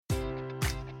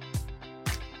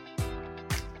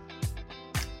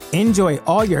Enjoy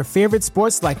all your favorite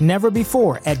sports like never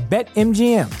before at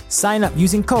BetMGM. Sign up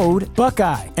using code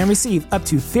Buckeye and receive up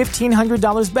to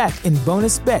 $1,500 back in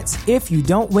bonus bets if you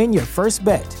don't win your first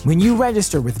bet. When you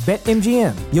register with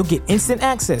BetMGM, you'll get instant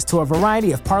access to a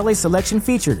variety of parlay selection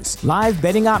features, live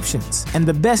betting options, and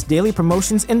the best daily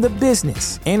promotions in the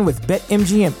business. And with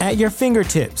BetMGM at your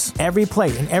fingertips, every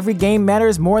play and every game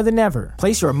matters more than ever.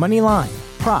 Place your money line,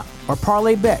 prop, or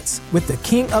parlay bets with the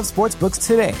king of sportsbooks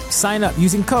today. Sign up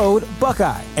using code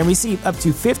Buckeye and receive up to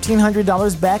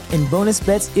 $1,500 back in bonus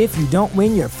bets if you don't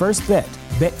win your first bet.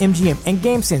 BetMGM and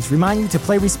GameSense remind you to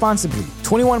play responsibly.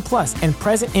 21 plus and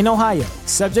present in Ohio,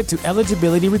 subject to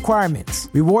eligibility requirements.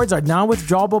 Rewards are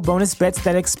non-withdrawable bonus bets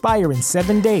that expire in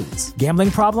 7 days. Gambling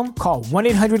problem? Call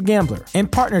 1-800-GAMBLER. In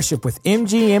partnership with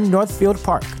MGM Northfield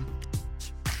Park.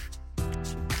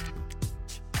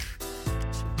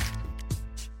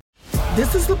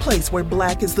 This is the place where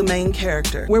Black is the main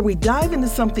character, where we dive into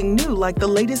something new like the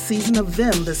latest season of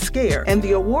Them, The Scare, and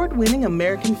the award-winning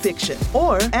American Fiction.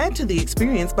 Or add to the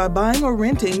experience by buying or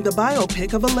renting the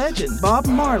biopic of a legend, Bob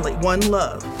Marley, One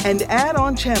Love. And add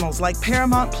on channels like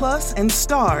Paramount Plus and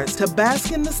Stars to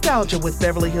bask in nostalgia with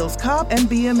Beverly Hills Cop and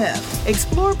BMF.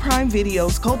 Explore Prime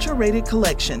Video's culture-rated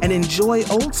collection and enjoy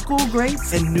old school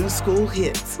greats and new school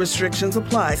hits. Restrictions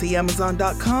apply. See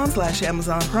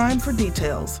Amazon.com/Amazon Prime for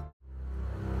details.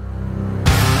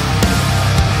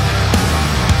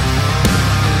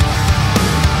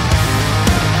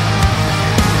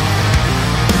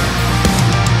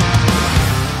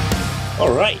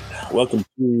 All right. Welcome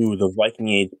to the Viking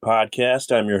Age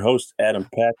podcast. I'm your host, Adam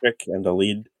Patrick. I'm the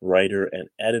lead writer and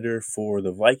editor for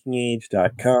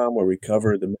thevikingage.com, where we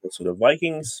cover the Minnesota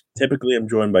Vikings. Typically, I'm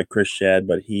joined by Chris Shad,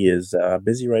 but he is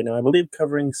busy right now, I believe,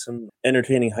 covering some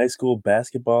entertaining high school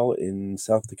basketball in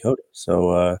South Dakota.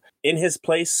 So in his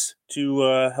place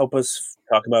to help us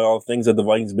talk about all the things that the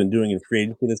Vikings have been doing in free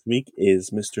agency this week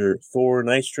is Mr. Thor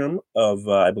Nystrom of,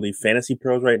 I believe, Fantasy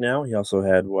Pros right now. He also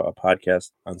had a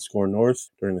podcast on Score North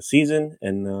during the season,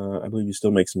 and I believe he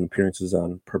still makes some appearances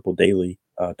on Purple Daily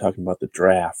talking about the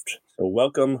draft. So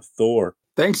welcome, Thor.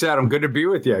 Thanks, Adam. Good to be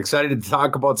with you. Excited to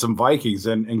talk about some Vikings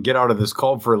and get out of this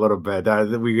cold for a little bit.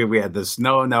 We had the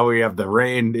snow, now we have the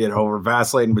rain. We're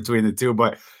vacillating between the two,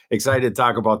 but excited to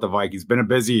talk about the Vikings. Been a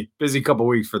busy couple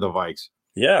weeks for the Vikes.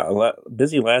 Yeah,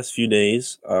 busy last few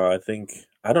days. I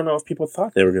don't know if people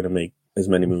thought they were going to make as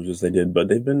many moves as they did, but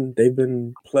they've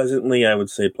been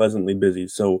pleasantly busy.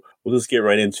 So we'll just get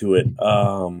right into it.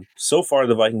 So far,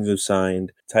 the Vikings have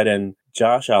signed tight end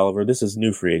Josh Oliver. This is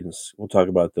new free agents. We'll talk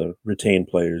about the retained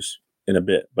players in a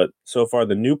bit, but so far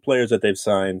the new players that they've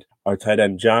signed are tight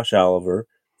end Josh Oliver,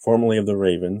 formerly of the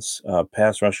Ravens,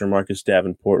 pass rusher Marcus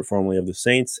Davenport, formerly of the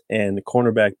Saints, and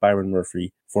cornerback Byron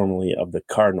Murphy, formerly of the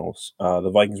Cardinals. The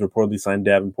Vikings reportedly signed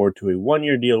Davenport to a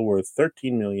 1-year deal worth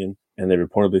 $13 million, and they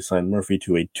reportedly signed Murphy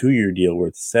to a 2-year deal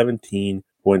worth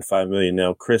 $17.5 million.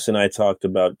 Now, Chris and I talked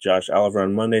about Josh Oliver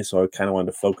on Monday, so I kind of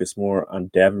wanted to focus more on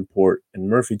Davenport and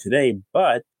Murphy today.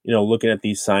 But, looking at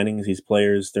these signings, these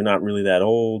players, they're not really that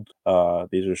old.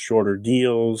 These are shorter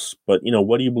deals. But,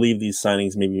 what do you believe these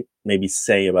signings maybe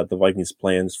say about the Vikings'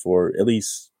 plans for at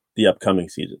least the upcoming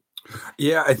season?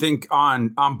 Yeah, I think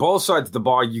on both sides of the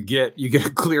ball, you get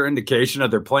a clear indication of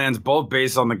their plans, both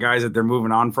based on the guys that they're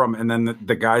moving on from and then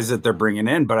the guys that they're bringing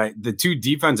in. But the two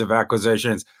defensive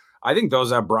acquisitions, I think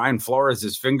those have Brian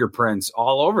Flores' fingerprints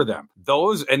all over them.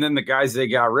 Those, and then the guys they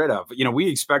got rid of. We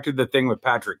expected the thing with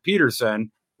Patrick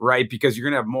Peterson, right? Because you're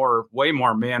going to have way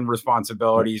more man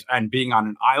responsibilities and being on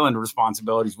an island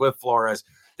responsibilities with Flores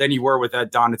than you were with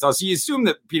Ed Donatel. So you assume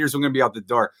that Peterson was going to be out the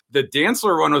door. The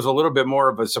Dantzler one was a little bit more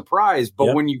of a surprise,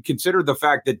 but when you consider the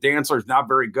fact that Dantzler is not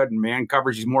very good in man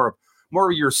coverage, he's more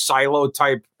of your silo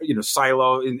type,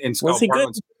 silo in Skull. Was he good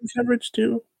in coverage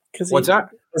too? What's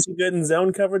that? Was he good in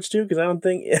zone coverage too? Because I don't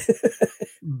think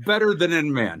better than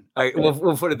in man.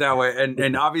 We'll put it that way.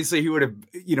 And obviously he would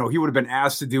have been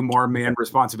asked to do more man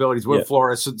responsibilities with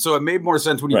Flores. So it made more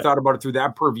sense when you thought about it through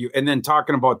that purview. And then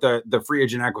talking about the free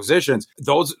agent acquisitions,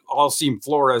 those all seem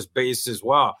Flores based as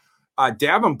well.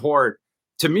 Davenport,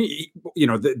 to me,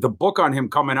 the book on him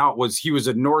coming out was he was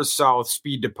a north-south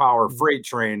speed to power freight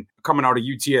train coming out of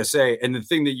UTSA. And the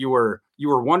thing that you were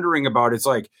wondering about, it's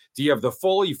like, do you have the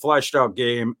fully fleshed out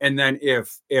game? And then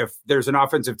if there's an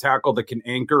offensive tackle that can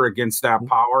anchor against that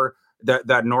power,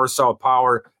 that north-south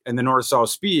power and the north-south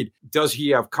speed, does he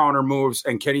have counter moves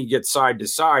and can he get side to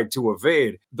side to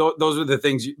evade? Those are the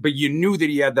things, but you knew that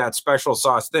he had that special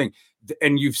sauce thing.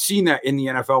 And you've seen that in the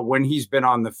NFL when he's been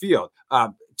on the field.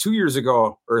 2 years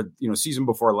ago, or season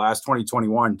before last,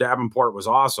 2021, Davenport was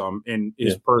awesome in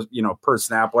his per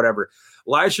snap, whatever.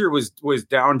 Last year was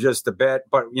down just a bit,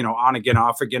 but on again,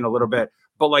 off again a little bit.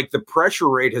 But like the pressure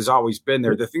rate has always been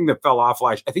there. The thing that fell off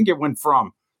last, I think it went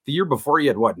from the year before he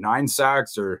had 9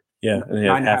 sacks or and he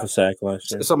had half a sack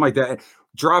last year, something like that. It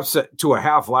drops to a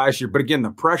half last year, but again, the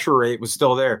pressure rate was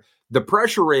still there. The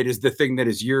pressure rate is the thing that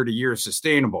is year to year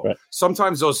sustainable. Right.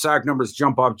 Sometimes those sack numbers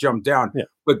jump up, jump down,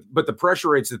 but the pressure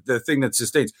rate's the thing that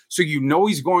sustains. So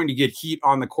he's going to get heat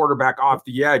on the quarterback off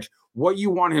the edge. What you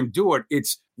want him doing,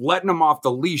 it's letting him off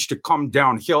the leash to come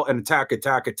downhill and attack.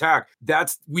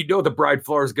 We know the Brian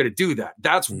Flores is going to do that.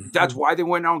 That's why they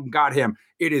went out and got him.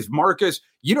 It is Marcus.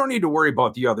 You don't need to worry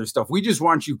about the other stuff. We just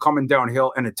want you coming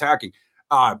downhill and attacking.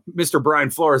 Mr. Brian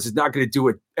Flores is not going to do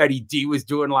what Eddie D was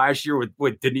doing last year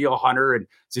with Danielle Hunter and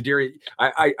Zadiri.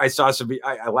 I saw some.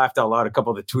 I laughed out loud a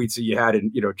couple of the tweets that you had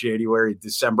in January,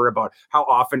 December about how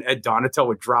often Ed Donatel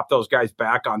would drop those guys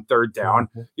back on third down.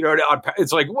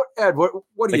 It's like, what Ed? What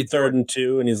are you third doing? and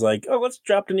 2, and he's like, oh, let's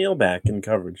drop Danielle back in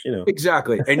coverage.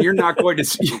 Exactly, and you're not going to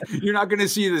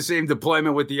see the same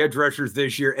deployment with the edge rushers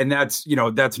this year, and that's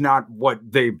not what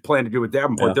they plan to do with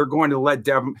Davenport. Yeah. They're going to let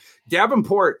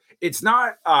Davenport. It's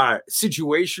not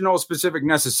situational specific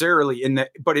necessarily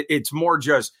but it's more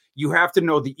just you have to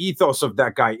know the ethos of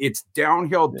that guy. It's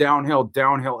downhill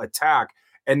attack,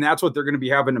 and that's what they're going to be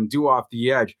having him do off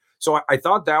the edge. So I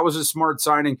thought that was a smart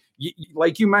signing.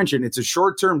 Like you mentioned, it's a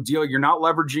short-term deal. You're not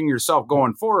leveraging yourself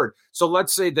going forward. So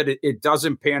let's say that it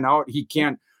doesn't pan out. He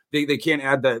can't. They can't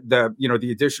add the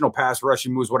additional pass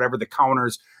rushing moves, whatever the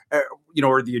counters,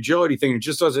 or the agility thing. It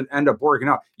just doesn't end up working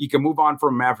out. You can move on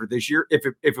from him after this year. If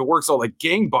it works out like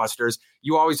gangbusters,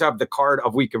 you always have the card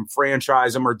of we can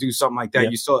franchise him or do something like that. Yeah.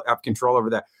 You still have control over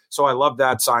that. So I love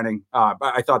that signing.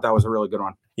 I thought that was a really good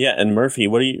one. Yeah, and Murphy,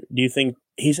 what do you think?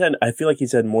 I feel like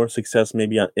he's had more success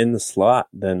maybe in the slot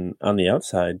than on the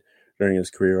outside during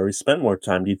his career, or he spent more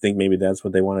time. Do you think maybe that's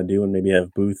what they want to do and maybe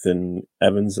have Booth and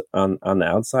Evans on the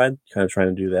outside, kind of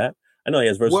trying to do that? I know he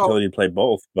has versatility to play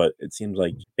both, but it seems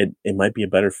like it might be a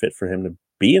better fit for him to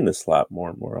be in the slot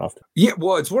more often. Yeah,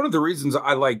 well, it's one of the reasons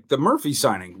I like the Murphy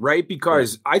signing, right?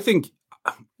 Because I think,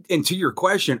 and to your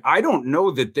question, I don't know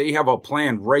that they have a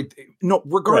plan, right? No,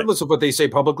 regardless of what they say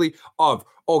publicly of,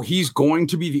 he's going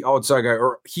to be the outside guy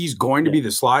or he's going to be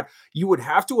the slot. You would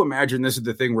have to imagine this is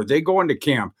the thing where they go into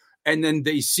camp and then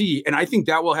they see, and I think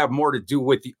that will have more to do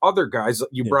with the other guys.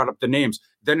 You brought up the names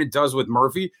than it does with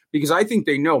Murphy, because I think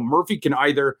they know Murphy can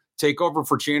either take over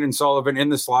for Shannon Sullivan in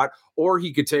the slot, or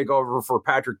he could take over for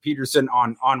Patrick Peterson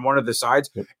on one of the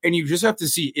sides. Yep. And you just have to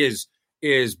see,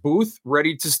 is Booth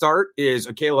ready to start? Is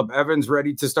Caleb Evans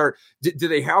ready to start? Do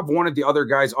they have one of the other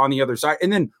guys on the other side?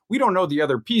 And then we don't know the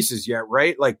other pieces yet,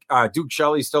 right? Like Duke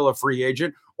Shelley's still a free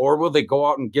agent, or will they go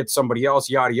out and get somebody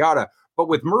else, yada, yada. But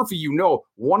with Murphy,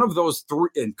 one of those three,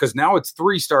 because now it's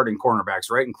 3 starting cornerbacks,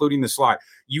 right, including the slot.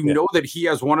 You know that he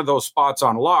has one of those spots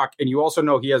on lock, and you also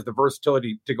know he has the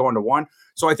versatility to go into one.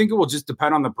 So I think it will just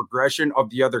depend on the progression of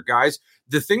the other guys.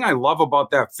 The thing I love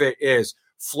about that fit is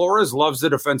Flores loves the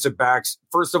defensive backs.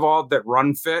 First of all, that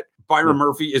run fit. Byron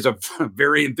Murphy is a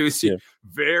very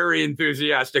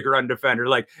enthusiastic run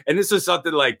defender. And this is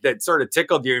something like that sort of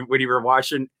tickled you when you were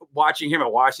watching him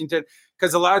at Washington,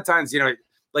 because a lot of times,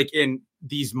 like in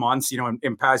these months,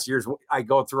 in past years, I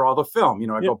go through all the film,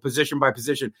 I go position by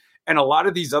position. And a lot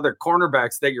of these other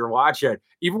cornerbacks that you're watching,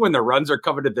 even when the runs are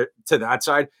coming to that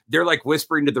side, they're like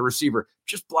whispering to the receiver,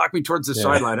 just block me towards the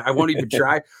sideline. I won't even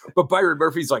try. But Byron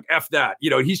Murphy's like, F that.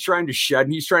 He's trying to shed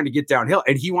and he's trying to get downhill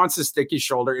and he wants to stick his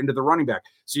shoulder into the running back.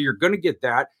 So you're going to get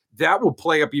that. That will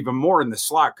play up even more in the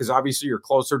slot because obviously you're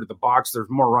closer to the box. There's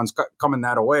more runs coming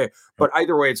that way. But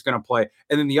either way, it's going to play.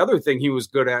 And then the other thing he was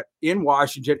good at in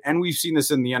Washington, and we've seen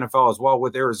this in the NFL as well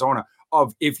with Arizona,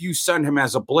 of if you send him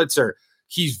as a blitzer,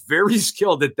 he's very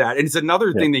skilled at that. And it's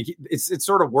another thing that it's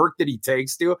sort of work that he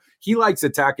takes to. He likes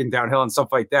attacking downhill and stuff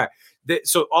like that.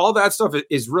 So all that stuff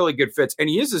is really good fits. And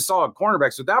he is a solid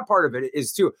cornerback. So that part of it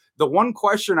is too. The one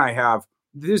question I have,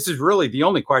 this is really the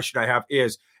only question I have,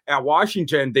 is at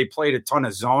Washington, they played a ton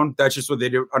of zone. That's just what they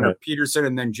did under Peterson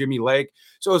and then Jimmy Lake.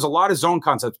 So it was a lot of zone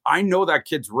concepts. I know that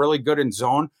kid's really good in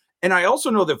zone. And I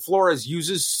also know that Flores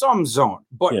uses some zone,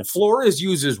 but Flores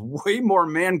uses way more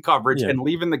man coverage and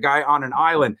leaving the guy on an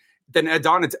island than Ed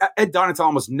Donatel. Ed Donatel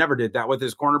almost never did that with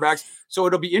his cornerbacks. So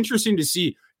it'll be interesting to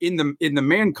see in the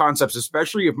man concepts,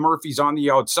 especially if Murphy's on the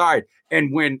outside.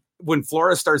 And when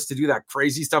Flores starts to do that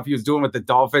crazy stuff he was doing with the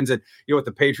Dolphins and with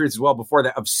the Patriots as well before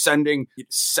that, of sending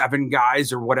 7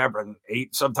 guys or whatever,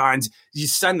 8 sometimes, you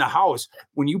send the house.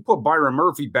 When you put Byron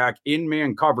Murphy back in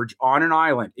man coverage on an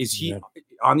island,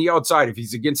 on the outside, if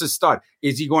he's against a stud,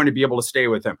 is he going to be able to stay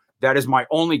with him? That is my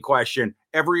only question.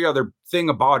 Every other thing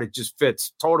about it just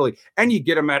fits totally. And you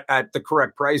get him at the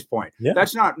correct price point. Yeah.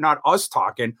 That's not us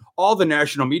talking. All the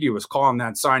national media was calling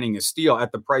that signing a steal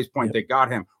at the price point they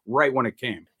got him right when it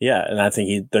came. Yeah, and I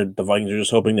think the Vikings are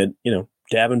just hoping that,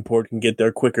 Davenport can get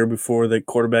there quicker before the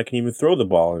quarterback can even throw the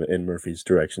ball in Murphy's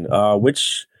direction,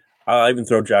 which I'll even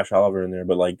throw Josh Oliver in there.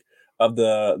 But like of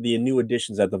the new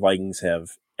additions that the Vikings have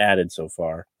added so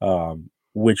far,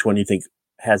 which one do you think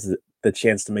has the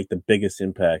chance to make the biggest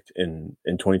impact in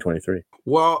 2023?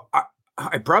 Well,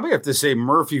 I probably have to say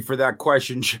Murphy for that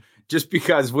question, just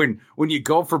because when you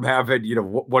go from having,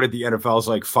 what did the NFL's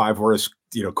like 5 worst,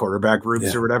 quarterback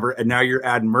rooms or whatever, and now you're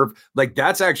adding Murphy, like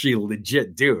that's actually a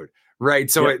legit dude.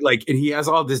 Right. So and he has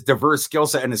all this diverse skill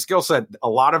set, and his skill set, a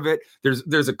lot of it,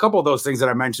 there's a couple of those things that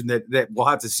I mentioned that we'll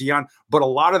have to see on, but a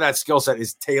lot of that skill set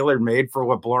is tailor made for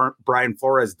what Brian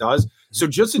Flores does. So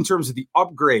just in terms of the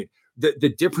upgrade, the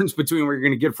difference between what you're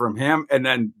going to get from him and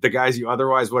then the guys you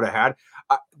otherwise would have had,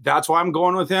 that's why I'm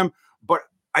going with him. But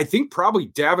I think probably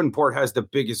Davenport has the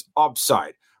biggest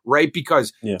upside, right?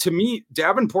 Because to me,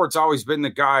 Davenport's always been the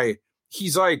guy.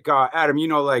 He's like Adam,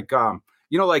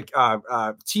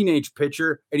 teenage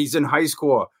pitcher, and he's in high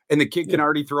school, and the kid can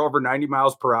already throw over 90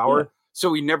 miles per hour. Yeah.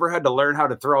 So he never had to learn how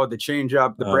to throw the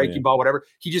changeup, the breaking ball, whatever.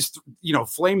 He just,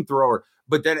 flamethrower.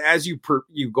 But then as you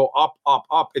go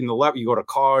up in the level, you go to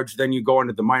college, then you go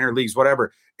into the minor leagues,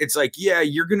 whatever. It's like,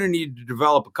 you're going to need to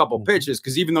develop a couple pitches,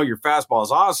 because even though your fastball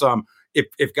is awesome,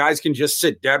 if guys can just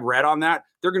sit dead red on that,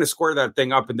 they're going to square that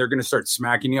thing up and they're going to start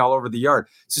smacking you all over the yard.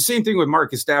 It's the same thing with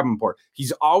Marcus Davenport.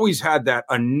 He's always had that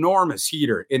enormous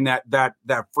heater in that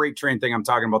freight train thing I'm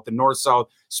talking about, the north-south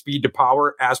speed to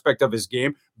power aspect of his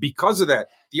game. Because of that,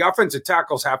 the offensive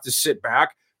tackles have to sit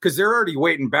back because they're already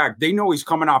waiting back. They know he's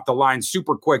coming off the line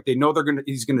super quick. They know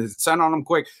he's going to send on him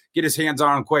quick, get his hands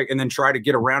on him quick, and then try to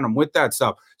get around him with that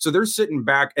stuff. So they're sitting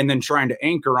back and then trying to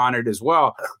anchor on it as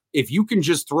well. If you can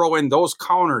just throw in those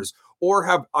counters or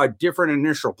have a different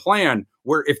initial plan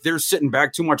where if they're sitting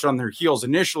back too much on their heels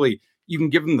initially, you can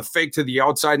give them the fake to the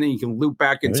outside and then you can loop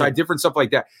back inside, different stuff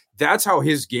like that. That's how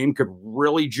his game could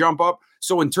really jump up.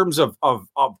 So in terms of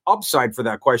upside for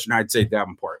that question, I'd say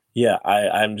Davenport. Yeah,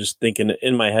 I'm just thinking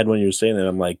in my head when you were saying that,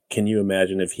 I'm like, can you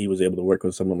imagine if he was able to work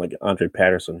with someone like Andre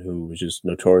Patterson, who was just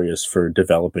notorious for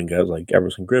developing guys like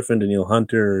Everson Griffin, Danielle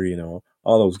Hunter,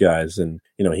 all those guys. And,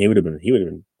 he would have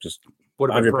been just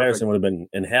Andre Patterson would have been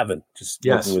in heaven just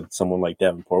working with someone like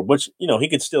Davenport, which, he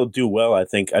could still do well. I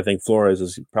think Flores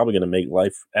is probably going to make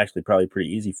life actually probably pretty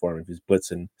easy for him if he's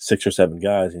blitzing 6 or 7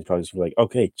 guys. He's probably just like,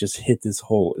 okay, just hit this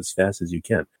hole as fast as you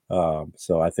can.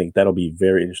 So I think that'll be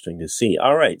very interesting to see.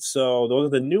 All right. So those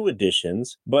are the new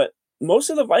additions, but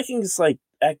most of the Vikings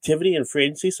activity and free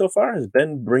agency so far has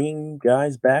been bringing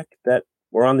guys back that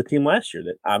were on the team last year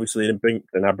that obviously they're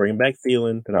not bringing back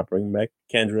Thielen. They're not bringing back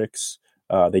Kendricks.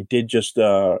 They did just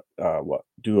do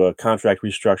a contract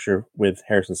restructure with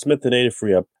Harrison Smith today to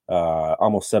free up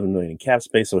almost $7 million in cap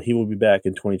space, so he will be back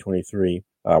in 2023.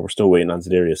 We're still waiting on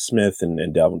Zadarius Smith and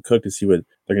Dalvin Cook to see what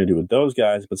they're going to do with those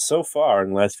guys. But so far, in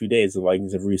the last few days, the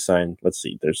Vikings have re-signed, let's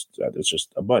see, there's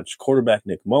just a bunch. Quarterback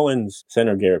Nick Mullins,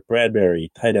 center Garrett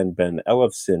Bradbury, tight end Ben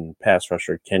Ellefson, pass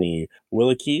rusher Kenny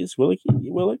Willekes.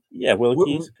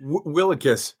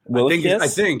 I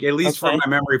think, at least from my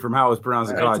memory from how it was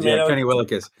pronounced in college. Kenny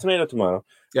Willekes. Tomato.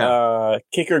 Yeah.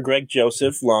 Kicker Greg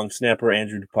Joseph, long snapper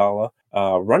Andrew DePaula,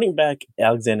 running back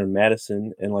Alexander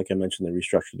Madison, and like I mentioned, they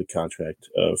restructured the contract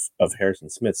of Harrison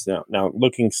Smith. Now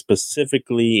looking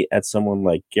specifically at someone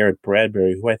like Garrett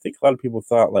Bradbury, who I think a lot of people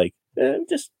thought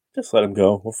just let him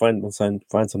go. We'll find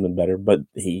something better. But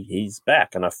he's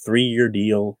back on a 3-year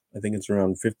deal. I think it's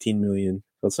around $15 million.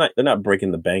 So they're not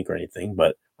breaking the bank or anything,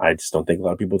 but I just don't think a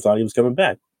lot of people thought he was coming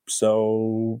back.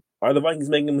 So are the Vikings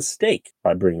making a mistake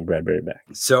by bringing Bradbury back?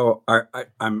 So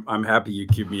I'm happy you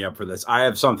queued me up for this. I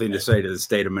have something to say to the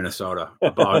state of Minnesota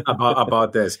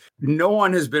about this. No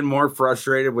one has been more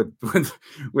frustrated with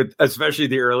especially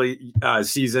the early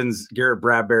seasons Garrett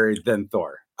Bradbury than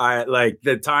Thor. I like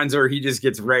the times where he just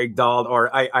gets ragdolled.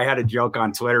 Or I had a joke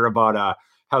on Twitter about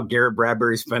how Garrett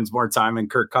Bradbury spends more time in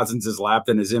Kirk Cousins' lap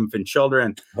than his infant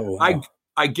children. Oh, wow.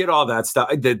 I get all that stuff.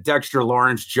 The Dexter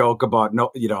Lawrence joke about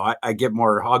I get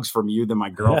more hugs from you than my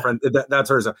girlfriend. That's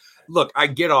hers. Look, I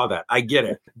get all that. I get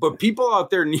it. But people out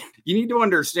there, you need to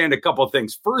understand a couple of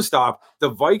things. First off, the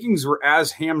Vikings were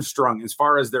as hamstrung as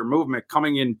far as their movement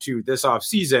coming into this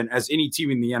offseason as any team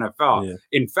in the NFL. Yeah.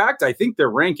 In fact, I think their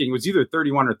ranking was either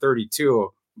 31 or 32.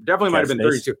 Definitely might have been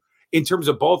 32. In terms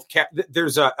of both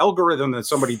there's an algorithm that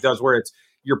somebody does where it's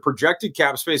your projected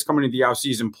cap space coming into the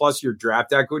offseason plus your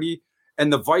draft equity.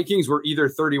 And the Vikings were either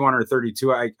 31 or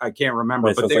 32. I can't remember.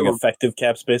 Right, but so they it's like were effective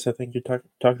cap space, I think you're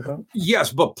talking about?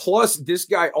 Yes, but plus this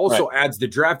guy also adds the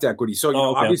draft equity. So,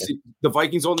 obviously the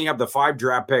Vikings only have the 5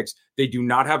 draft picks. They do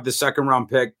not have the second round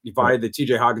pick via the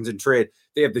TJ Hawkinson trade.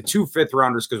 They have the 2 5th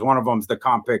rounders because one of them's the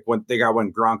comp pick when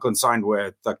Gronklin signed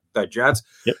with the Jets.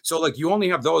 Yep. So like you only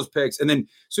have those picks. And then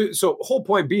so whole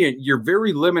point being you're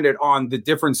very limited on the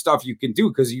different stuff you can do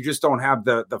because you just don't have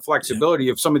the flexibility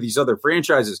of some of these other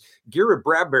franchises. Garrett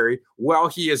Bradbury, while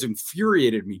he has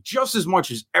infuriated me just as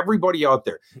much as everybody out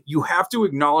there, you have to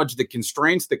acknowledge the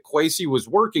constraints that Kwesi was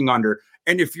working under.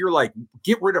 And if you're like,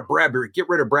 get rid of Bradbury,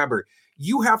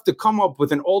 you have to come up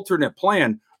with an alternate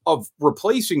plan of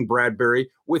replacing Bradbury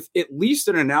with at least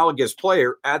an analogous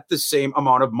player at the same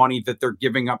amount of money that they're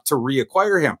giving up to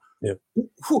reacquire him. Yeah.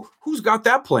 Who's got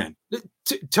that plan?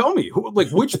 Tell me,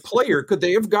 which player could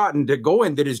they have gotten to go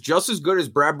in that is just as good as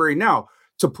Bradbury now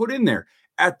to put in there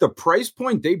at the price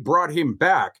point they brought him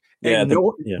back? And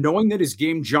knowing that his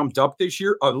game jumped up this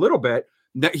year a little bit,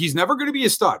 that he's never going to be a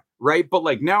stud, right? But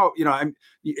like now,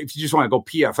 if you just want to go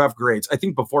PFF grades, I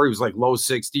think before he was like low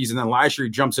 60s, and then last year he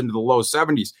jumps into the low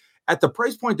 70s. At the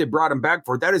price point they brought him back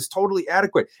for, that is totally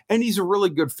adequate. And he's a really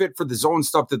good fit for the zone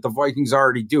stuff that the Vikings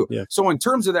already do. Yeah. So in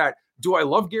terms of that, do I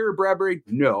love Garrett Bradbury?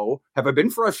 No. Have I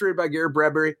been frustrated by Garrett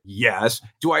Bradbury? Yes.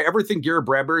 Do I ever think Garrett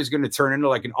Bradbury is going to turn into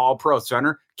like an all-pro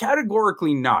center?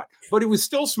 Categorically not. But it was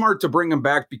still smart to bring him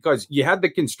back because you had the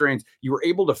constraints. You were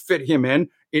able to fit him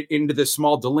into the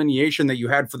small delineation that you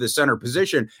had for the center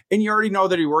position. And you already know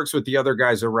that he works with the other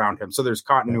guys around him. So there's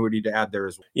continuity to add there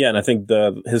as well. Yeah, and I think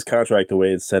his contract, the way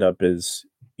it's set up is,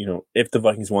 if the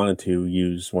Vikings wanted to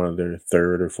use one of their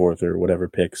 3rd or 4th or whatever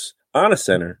picks on a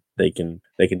center, they can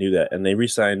do that. And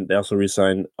they also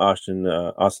re-signed Austin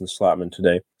Slotman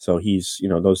today. So he's,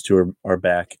 those two are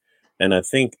back. And I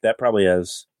think that probably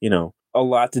has, a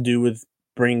lot to do with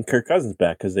bringing Kirk Cousins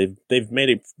back because they've made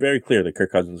it very clear that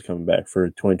Kirk Cousins is coming back for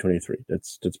 2023.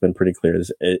 That's been pretty clear.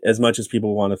 As much as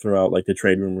people want to throw out like the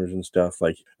trade rumors and stuff,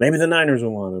 like maybe the Niners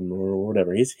will want him or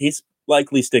whatever. He's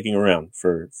likely sticking around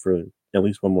for at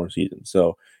least one more season.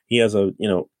 So he has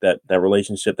that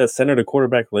relationship, that center to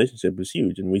quarterback relationship was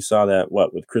huge. And we saw that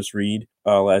with Chris Reed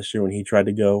last year when he tried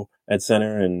to go at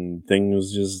center and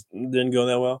things just didn't go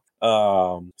that well.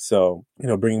 So,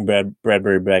 bringing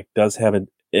Bradbury back does have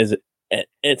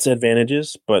its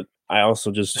advantages, but I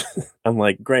also I'm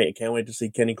like, great. I can't wait to see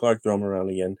Kenny Clark throw him around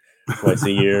again twice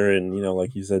a year. And,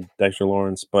 like you said, Dexter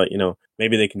Lawrence, but,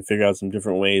 maybe they can figure out some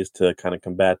different ways to kind of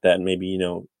combat that. And maybe,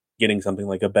 getting something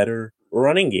like a better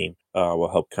running game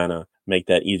will help kind of make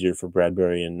that easier for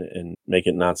Bradbury and make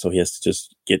it not so he has to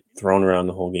just get thrown around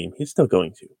the whole game. He's still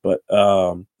going to. But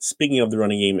speaking of the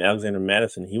running game, Alexander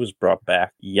Mattison, he was brought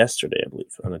back yesterday, I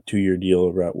believe, on a 2-year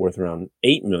deal worth around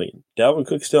 $8 million. Dalvin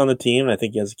Cook's still on the team, and I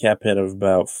think he has a cap hit of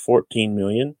about $14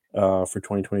 million for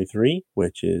 2023,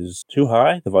 which is too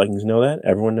high. The Vikings know that.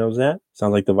 Everyone knows that.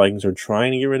 Sounds like the Vikings are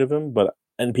trying to get rid of him,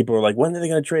 and people are like, when are they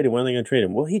going to trade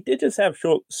him? Well, he did just have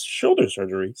shoulder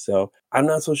surgery, so I'm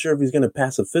not so sure if he's going to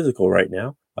pass a physical right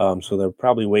now. So they're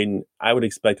probably waiting. I would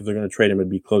expect if they're going to trade him,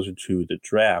 it'd be closer to the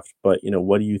draft. But,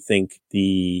 what do you think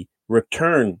the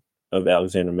return of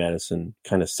Alexander Mattison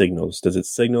kind of signals? Does it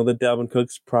signal that Dalvin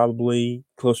Cook's probably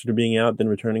closer to being out than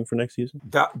returning for next season?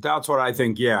 That's what I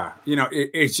think. Yeah.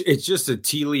 It's just a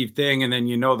tea leaf thing. And then,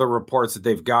 the reports that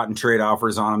they've gotten trade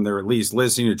offers on him. They're at least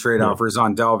listening to trade offers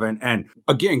on Dalvin. And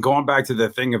again, going back to the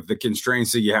thing of the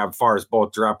constraints that you have as far as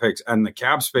both draft picks and the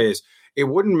cap space, it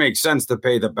wouldn't make sense to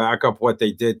pay the backup what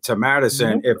they did to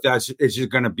Madison if it's just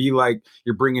going to be like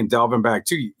you're bringing Dalvin back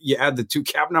too. You add the 2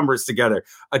 cap numbers together.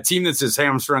 A team that's as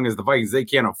hamstrung as the Vikings, they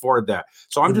can't afford that.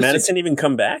 So Would Madison even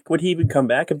come back? Would he even come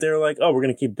back if they were like, oh, we're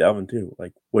going to keep Dalvin too?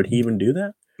 Like, would he even do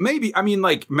that? Maybe. I mean,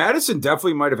 like Madison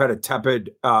definitely might have had a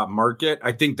tepid market.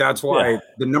 I think that's why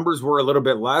the numbers were a little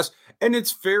bit less. And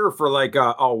it's fair for like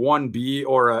a 1B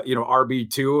or a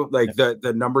RB2, like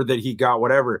the number that he got,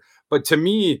 whatever. But to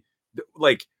me,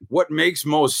 like what makes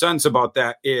most sense about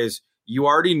that is you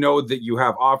already know that you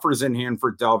have offers in hand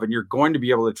for Dalvin. You're going to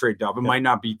be able to trade Dalvin. Might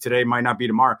not be today, might not be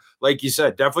tomorrow. Like you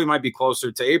said, definitely might be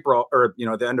closer to April or,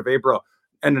 the end of April,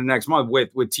 end of next month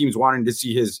with teams wanting to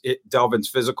see Dalvin's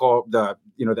physical, the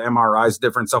MRIs,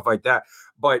 different stuff like that.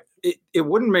 But it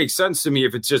wouldn't make sense to me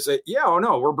if it's just,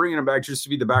 we're bringing him back just to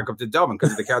be the backup to Dalvin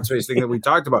because of the cap space thing that we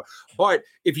talked about. But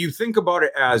if you think about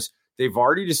it as they've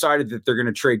already decided that they're going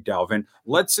to trade Dalvin,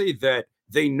 let's say that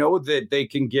they know that they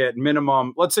can get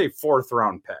minimum, let's say 4th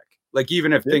round pick. Like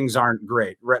even if things aren't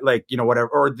great, right? Like, whatever,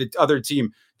 or the other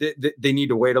team, they need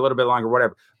to wait a little bit longer,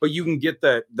 whatever. But you can get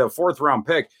the 4th round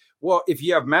pick. Well, if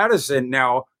you have Madison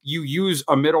now, you use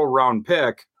a middle round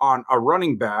pick on a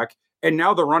running back, and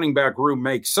now the running back room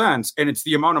makes sense. And it's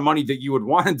the amount of money that you would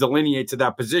want to delineate to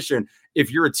that position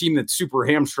if you're a team that's super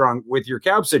hamstrung with your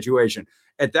cap situation.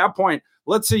 At that point,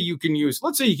 let's say you can use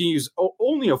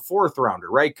only a fourth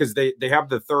rounder, right? Because they have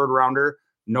the third rounder,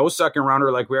 no second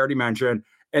rounder, like we already mentioned.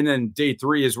 And then day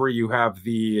 3 is where you have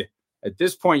at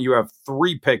this point, you have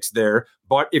 3 picks there.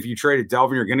 But if you traded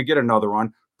Delvin, you're going to get another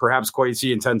one. Perhaps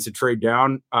Kwesi intends to trade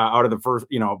down out of the first,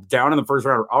 down in the first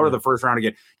round or out of the first round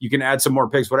again. You can add some more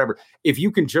picks, whatever. If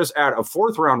you can just add a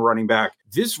 4th round running back,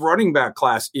 this running back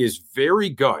class is very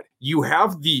good. You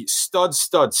have the stud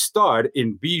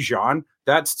in Bijan.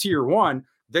 That's tier 1.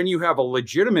 Then you have a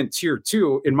legitimate tier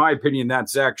 2. In my opinion,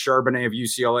 that's Zach Charbonnet of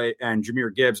UCLA and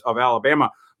Jahmyr Gibbs of Alabama.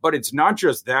 But it's not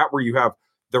just that where you have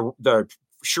the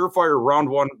surefire round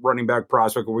 1 running back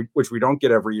prospect, which we don't get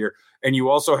every year. And you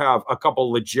also have a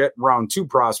couple legit round 2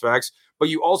 prospects, but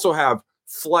you also have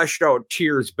fleshed out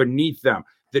tiers beneath them.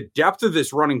 The depth of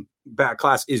this running back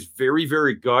class is very,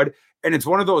 very good. And it's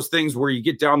one of those things where you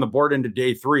get down the board into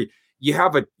day 3, you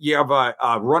have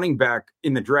a running back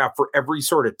in the draft for every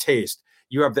sort of taste.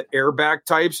 You have the airback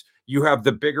types, you have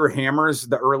the bigger hammers,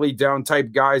 the early down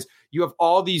type guys. You have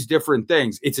all these different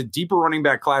things. It's a deeper running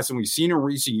back class than we've seen in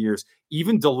recent years.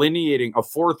 Even delineating a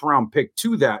 4th round pick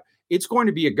to that, it's going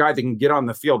to be a guy that can get on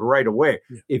the field right away.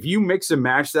 Yeah. If you mix and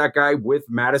match that guy with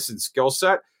Madison's skill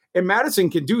set, and Madison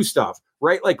can do stuff,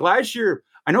 right? Like last year,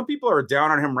 I know people are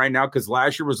down on him right now because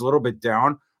last year was a little bit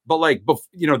down, but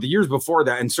the years before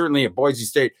that, and certainly at Boise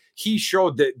State, he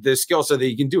showed the skill set that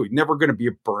he can do. He's never going to be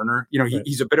a burner. Right.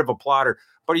 He's a bit of a plotter,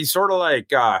 but he's sort of like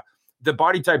the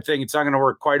body type thing. It's not going to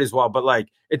work quite as well, but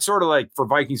it's sort of like for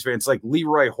Vikings fans, like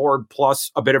Leroy Horde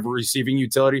plus a bit of a receiving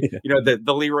utility. Yeah.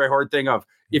 The Leroy Horde thing of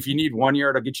if you need 1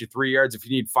 yard, I'll get you 3 yards. If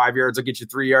you need 5 yards, I'll get you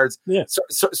 3 yards. Yeah.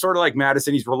 So sort of like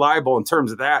Madison, he's reliable in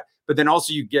terms of that. But then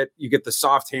also you get the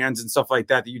soft hands and stuff like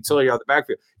that, the utility out of the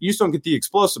backfield. You just don't get the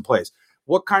explosive plays.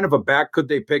 What kind of a back could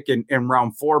they pick in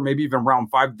round 4, maybe even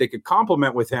round 5, they could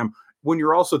complement with him when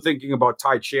you're also thinking about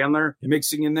Ty Chandler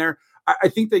mixing in there? I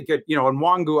think they could, and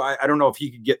Nwangu, I don't know if he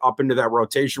could get up into that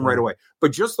rotation right away.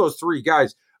 But just those 3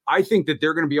 guys, I think that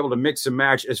they're going to be able to mix and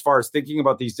match as far as thinking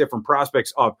about these different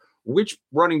prospects of which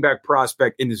running back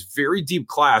prospect in this very deep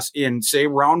class in, say,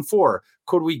 round 4,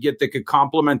 could we get that could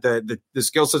complement the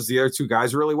skill sets of the other 2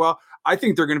 guys really well? I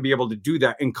think they're going to be able to do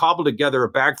that and cobble together a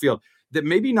backfield that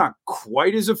maybe not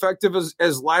quite as effective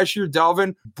as last year,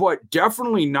 Delvin, but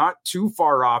definitely not too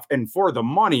far off. And for the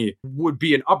money would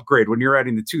be an upgrade when you're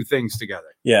adding the 2 things together.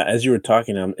 Yeah, as you were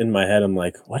talking, in my head, I'm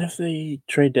like, what if they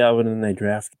trade Dalvin and they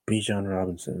draft Bijan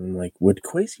Robinson? I'm like, would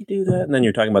Kwesi do that? And then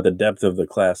you're talking about the depth of the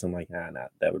class. I'm like,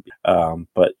 that would be.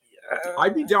 But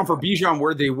I'd be down for Bijan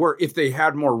where they were if they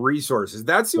had more resources.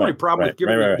 That's the only problem with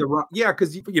giving the run. Yeah,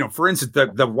 because for instance,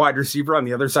 the wide receiver on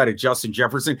the other side of Justin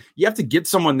Jefferson, you have to get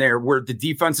someone there where the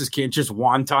defenses can't just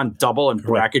wonton double and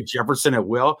bracket Jefferson at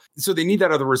will. So they need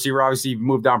that other receiver. Obviously, you've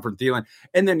moved on from Thielen,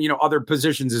 and then other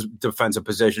positions is defensive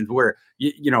positions where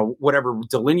whatever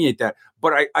delineate that.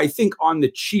 But I think on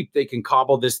the cheap they can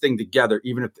cobble this thing together,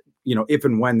 even if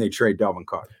and when they trade Dalvin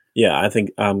Cook. Yeah, I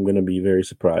think I'm going to be very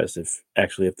surprised if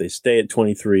they stay at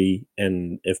 23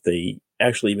 and if they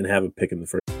actually even have a pick in the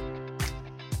first.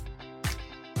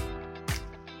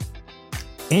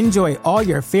 Enjoy all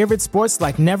your favorite sports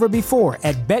like never before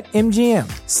at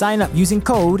BetMGM. Sign up using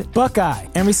code Buckeye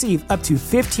and receive up to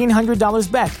 $1,500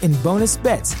 back in bonus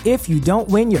bets if you don't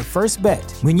win your first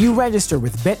bet. When you register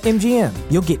with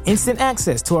BetMGM, you'll get instant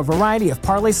access to a variety of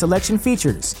parlay selection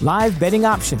features, live betting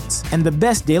options, and the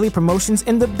best daily promotions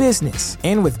in the business.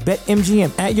 And with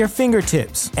BetMGM at your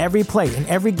fingertips, every play and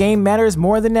every game matters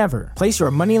more than ever. Place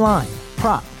your money line,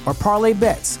 prop, or parlay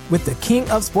bets with the king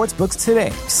of sportsbooks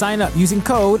today. Sign up using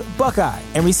code Buckeye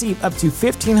and receive up to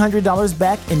 $1,500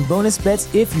 back in bonus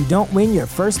bets if you don't win your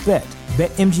first bet.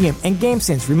 BetMGM and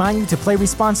GameSense remind you to play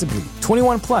responsibly.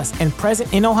 21 plus and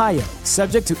present in Ohio,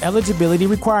 subject to eligibility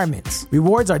requirements.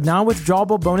 Rewards are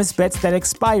non-withdrawable bonus bets that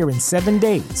expire in 7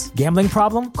 days. Gambling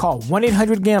problem? Call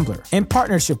 1-800-GAMBLER. In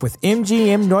partnership with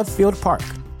MGM Northfield Park.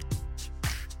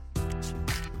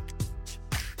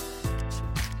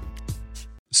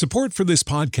 Support for this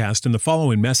podcast and the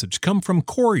following message come from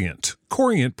Corient.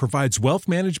 Corient provides wealth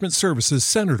management services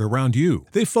centered around you.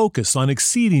 They focus on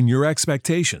exceeding your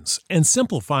expectations and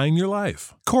simplifying your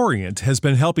life. Corient has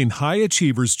been helping high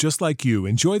achievers just like you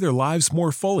enjoy their lives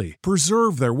more fully,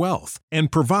 preserve their wealth, and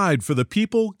provide for the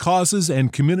people, causes,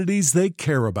 and communities they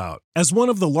care about. As one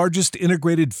of the largest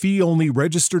integrated fee-only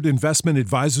registered investment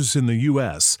advisors in the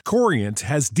U.S., Corient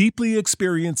has deeply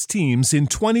experienced teams in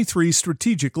 23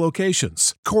 strategic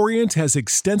locations. Corient has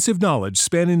extensive knowledge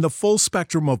spanning the full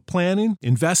spectrum of planning,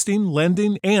 investing,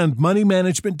 lending, and money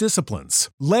management disciplines.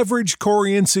 Leverage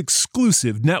Corient's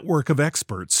exclusive network of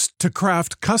experts to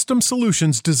craft custom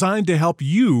solutions designed to help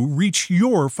you reach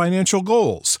your financial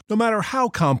goals, no matter how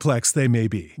complex they may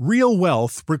be. Real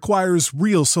wealth requires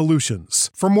real solutions.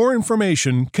 For more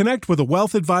information, connect with a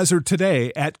wealth advisor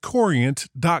today at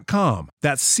Corient.com.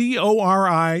 That's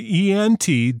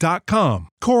Corient.com.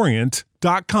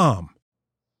 Corient.com.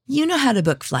 You know how to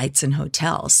book flights and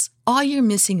hotels. All you're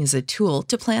missing is a tool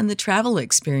to plan the travel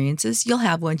experiences you'll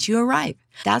have once you arrive.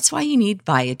 That's why you need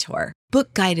Viator.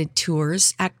 Book guided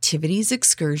tours, activities,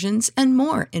 excursions, and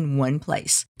more in one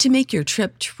place to make your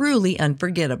trip truly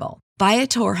unforgettable.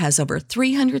 Viator has over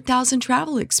 300,000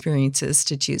 travel experiences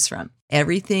to choose from.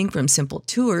 Everything from simple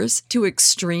tours to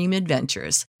extreme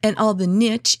adventures and all the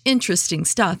niche, interesting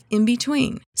stuff in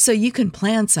between. So you can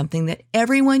plan something that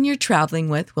everyone you're traveling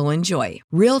with will enjoy.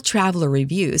 Real traveler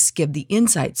reviews give the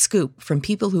inside scoop from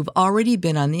people who've already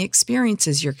been on the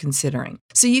experiences you're considering.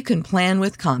 So you can plan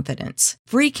with confidence.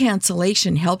 Free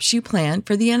cancellation helps you plan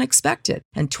for the unexpected.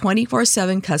 And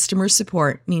 24/7 customer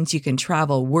support means you can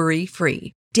travel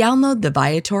worry-free. Download the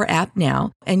Viator app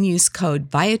now and use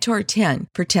code Viator10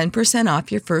 for 10%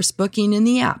 off your first booking in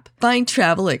the app. Find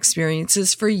travel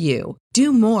experiences for you.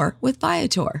 Do more with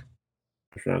Viator.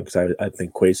 Because I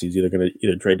think Kwesi's either going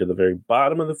to trade to the very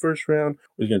bottom of the first round, or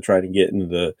he's going to try to get into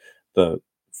the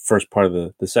first part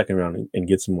of the second round and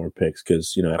get some more picks.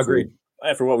 Because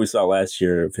after what we saw last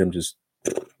year of him just,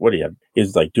 what do you have?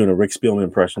 He's like doing a Rick Spielman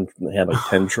impression. They had like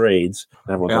 10 trades.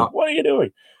 And everyone's like, what are you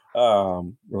doing?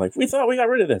 We're like, we thought we got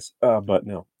rid of this, but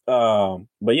no.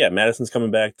 But yeah, Madison's coming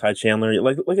back. Ty Chandler,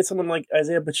 look at someone like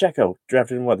Isaiah Pacheco,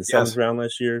 drafted in the seventh round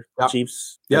last year. Yep.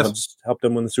 Chiefs, just helped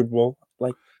them win the Super Bowl.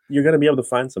 Like, you're going to be able to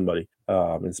find somebody.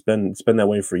 It's been that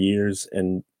way for years,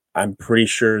 and I'm pretty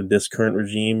sure this current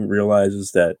regime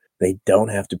realizes that they don't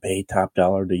have to pay top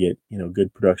dollar to get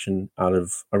good production out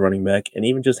of a running back, and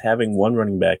even just having one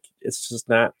running back, it's just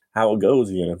not how it goes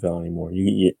in the NFL anymore.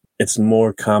 It's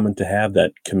more common to have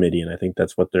that committee, and I think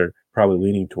that's what they're probably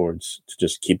leaning towards, to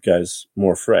just keep guys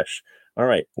more fresh. All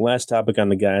right, last topic on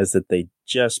the guys that they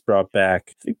just brought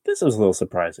back. I think this was a little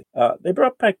surprising. They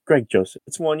brought back Greg Joseph.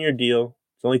 It's a 1-year deal.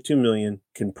 It's only $2 million.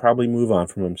 Can probably move on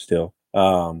from him still.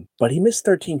 But he missed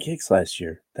 13 kicks last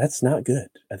year. That's not good.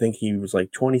 I think he was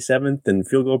like 27th in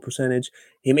field goal percentage.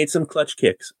 He made some clutch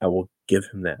kicks. I will give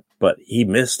him that. But he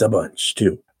missed a bunch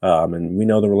too. And we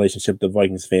know the relationship the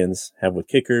Vikings fans have with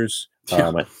kickers.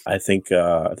 I think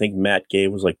Matt Gay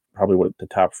was like probably the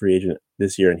top free agent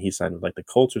this year, and he signed with like the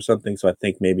Colts or something. So I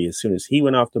think maybe as soon as he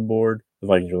went off the board, the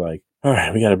Vikings were like, all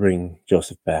right, we got to bring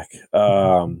Joseph back.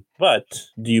 But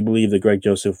do you believe that Greg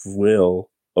Joseph will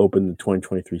open the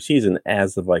 2023 season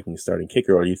as the Vikings starting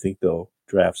kicker, or do you think they'll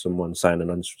draft someone, sign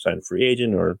an unsigned free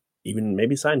agent, or even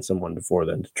maybe sign someone before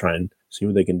then to try and see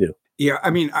what they can do? Yeah,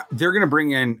 I mean, they're going to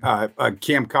bring in a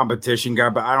camp competition guy,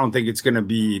 but I don't think it's going to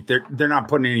be, they're not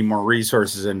putting any more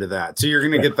resources into that. So you're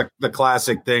going to get the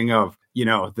classic thing of,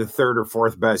 the third or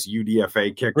fourth best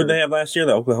UDFA kicker. What did they have last year,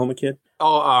 the Oklahoma kid?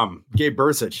 Oh, Gabe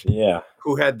Bursich. Yeah.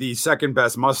 Who had the second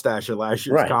best mustache at last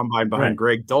year's combine behind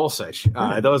Greg Dulcich.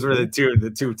 Those were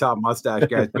the two top mustache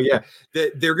guys. But yeah,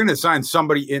 they're going to sign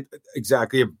somebody in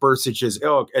exactly of Bursich's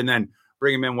ilk and then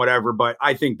bring him in, whatever. But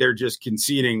I think they're just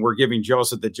conceding. We're giving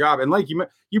Joseph the job. And like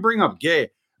you bring up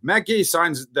Gay, Matt Gay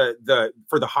signs the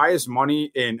for the highest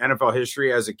money in NFL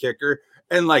history as a kicker.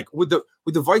 And like would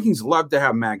the Vikings love to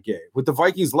have Matt Gay? Would the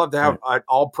Vikings love to have an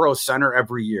all-pro center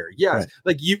every year? Yes.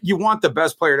 Like you want the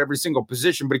best player at every single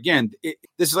position. But again,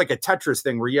 this is like a Tetris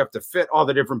thing where you have to fit all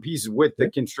the different pieces with the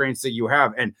constraints that you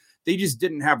have. And they just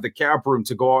didn't have the cap room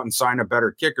to go out and sign a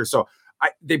better kicker. So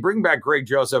they bring back Greg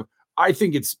Joseph. I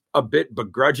think it's a bit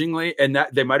begrudgingly, and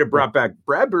that they might have brought back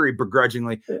Bradbury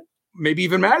begrudgingly, maybe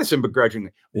even Madison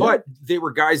begrudgingly. But they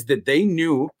were guys that they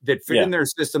knew that fit in their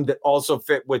system that also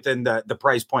fit within the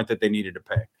price point that they needed to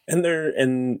pay. And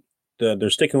they're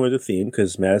sticking with the theme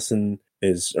because Madison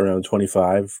is around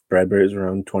 25, Bradbury is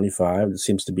around 25. It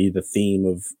seems to be the theme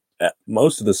of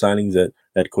most of the signings that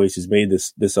Kwesi's made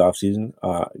this offseason,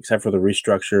 except for the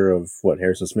restructure of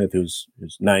Harrison Smith, who's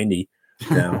 90.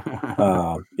 Now,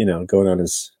 going on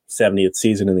his 70th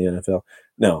season in the NFL.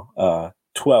 No,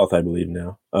 12th, I believe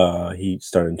now. He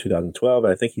started in 2012,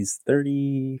 and I think he's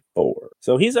 34.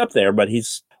 So he's up there, but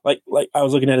he's like I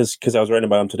was looking at his, because I was writing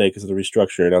about him today because of the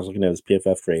restructure, and I was looking at his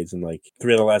PFF grades, and like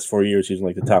 3 of the last 4 years, he was in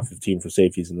like the top 15 for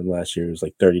safeties, and then last year he was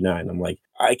like 39. I'm like,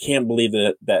 I can't believe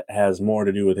that has more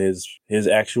to do with his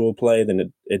actual play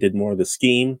than it did more of the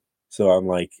scheme. So I'm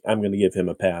like, I'm going to give him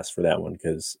a pass for that one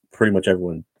because pretty much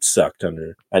everyone sucked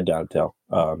at Dontel,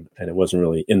 and it wasn't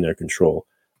really in their control.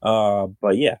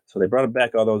 But yeah, so they brought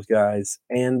back all those guys,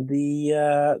 and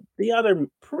the other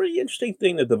pretty interesting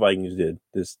thing that the Vikings did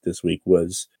this week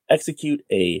was execute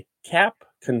a cap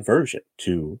conversion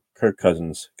to Kirk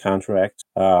Cousins' contract.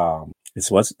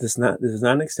 This is not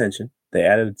an extension. They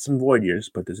added some void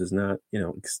years, but this is not,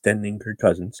 extending Kirk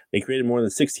Cousins. They created more than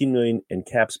 $16 million in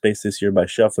cap space this year by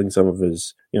shuffling some of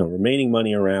his, remaining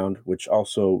money around, which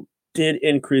also did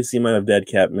increase the amount of dead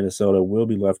cap Minnesota will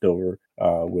be left over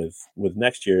with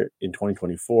next year in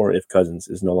 2024 if Cousins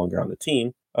is no longer on the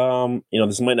team.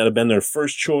 This might not have been their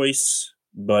first choice,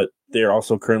 but they're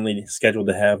also currently scheduled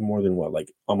to have more than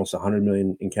almost $100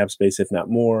 million in cap space, if not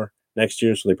more, next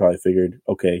year. So they probably figured,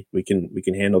 okay, we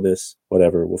can handle this,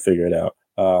 whatever, we'll figure it out.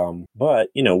 But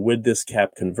with this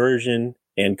cap conversion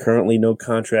and currently no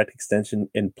contract extension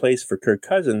in place for Kirk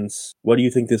Cousins, what do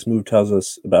you think this move tells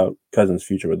us about Cousins'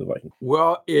 future with the Vikings?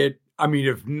 Well, if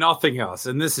nothing else,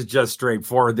 and this is just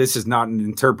straightforward, this is not an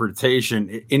interpretation,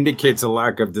 it indicates a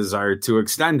lack of desire to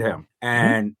extend him.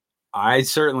 And I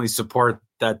certainly support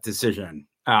that decision.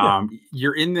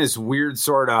 You're in this weird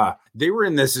they were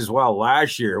in this as well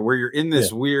last year, where you're in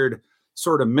this weird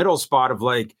sort of middle spot of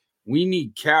like, we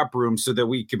need cap room so that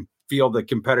we can field a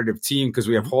competitive team because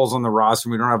we have holes on the roster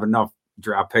and we don't have enough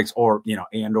draft picks or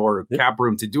cap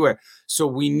room to do it. So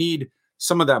we need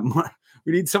some of that money.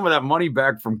 We need some of that money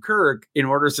back from Kirk in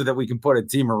order so that we can put a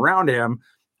team around him.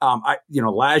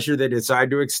 Last year they decided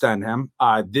to extend him.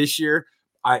 This year,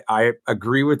 I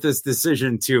agree with this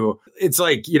decision too. It's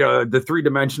like, the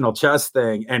 3-dimensional chess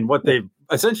thing. And what they've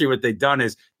done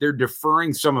is they're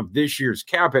deferring some of this year's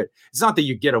cap hit. It's not that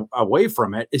you get away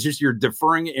from it. It's just you're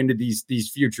deferring it into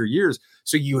these future years.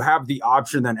 So you have the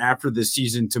option then after this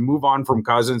season to move on from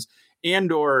Cousins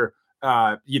and or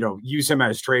use him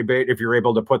as trade bait if you're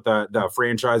able to put the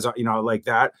franchise, like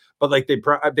that. But like they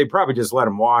probably just let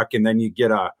him walk and then you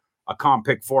get a comp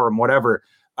pick for him, whatever.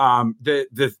 I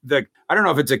don't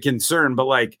know if it's a concern, but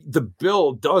like the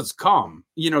bill does come,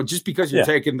 just because you're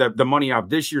taking the money off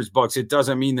this year's books, it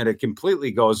doesn't mean that it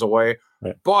completely goes away.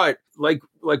 Right. But like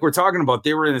we're talking about,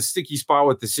 they were in a sticky spot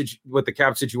with the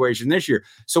cap situation this year.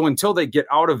 So until they get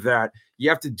out of that, you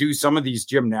have to do some of these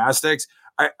gymnastics.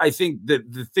 I think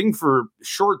that the thing for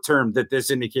short term that this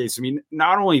indicates,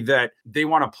 not only that they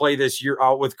want to play this year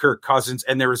out with Kirk Cousins,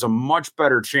 and there is a much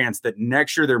better chance that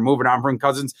next year they're moving on from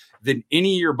Cousins than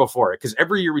any year before it. Because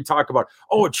every year we talk about,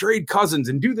 trade Cousins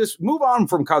and do this, move on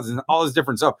from Cousins, all this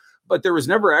different stuff. But there was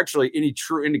never actually any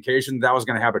true indication that was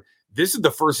going to happen. This is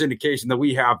the first indication that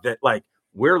we have that like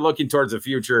we're looking towards the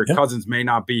future. Yep. Cousins may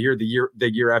not be here the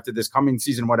year after this coming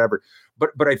season, whatever.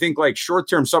 But I think like short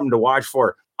term, something to watch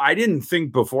for. I didn't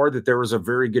think before that there was a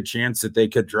very good chance that they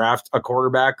could draft a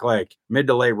quarterback like mid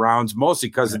to late rounds, mostly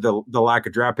because of the lack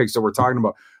of draft picks that we're talking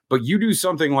about. But you do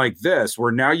something like this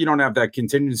where now you don't have that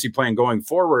contingency plan going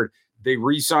forward. They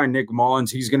re-signed Nick Mullins.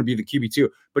 He's going to be the QB2,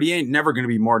 but he ain't never going to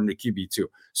be more than the QB2.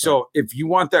 So if you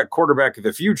want that quarterback of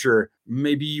the future,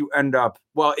 maybe you end up,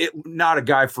 not a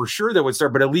guy for sure that would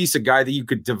start, but at least a guy that you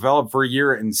could develop for a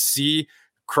year and see.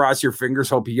 Cross your fingers,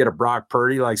 hope you get a Brock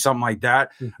Purdy, like something like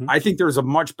that. Mm-hmm. I think there's a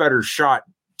much better shot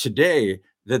today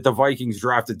that the Vikings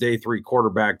draft a day 3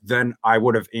 quarterback than I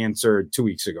would have answered 2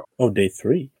 weeks ago. Oh, day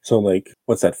 3. So like,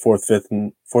 what's that? 4th,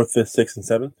 5th, 6th, and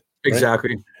 7th?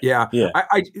 Exactly. Right? Yeah.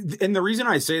 And the reason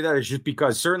I say that is just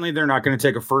because certainly they're not going to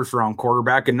take a first round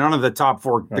quarterback, and none of the top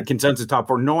 4, the consensus top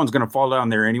 4, no one's going to fall down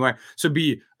there anyway. So it'd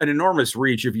be an enormous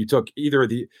reach if you took either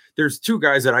of there's 2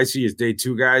 guys that I see as day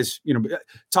 2 guys,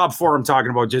 top 4 I'm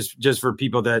talking about just for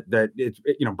people that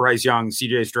Bryce Young,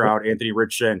 CJ Stroud, Anthony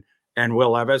Richardson, and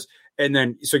Will Levis. And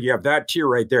then, so you have that tier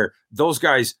right there. Those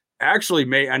guys actually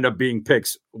may end up being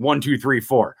picks 1, 2, 3,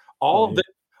 4.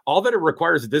 All that it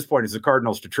requires at this point is the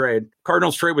Cardinals to trade.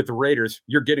 Cardinals trade with the Raiders.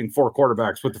 You're getting 4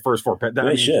 quarterbacks with the first 4 picks.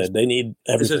 They should. They need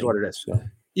everything. This is what it is. So.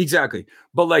 Exactly.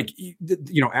 But like,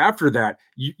 after that,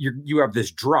 you have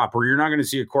this drop where you're not going to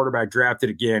see a quarterback drafted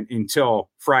again until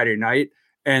Friday night.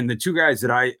 And the 2 guys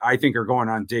that I think are going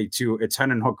on day 2, it's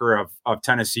Hendon Hooker of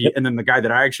Tennessee. Yep. And then the guy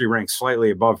that I actually rank slightly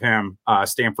above him,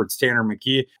 Stanford's Tanner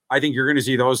McKee. I think you're going to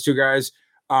see those 2 guys.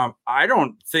 I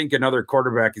don't think another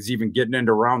quarterback is even getting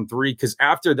into round 3 because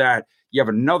after that, you have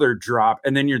another drop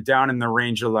and then you're down in the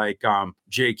range of like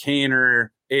Jake Haener,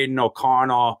 Aiden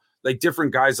O'Connell, like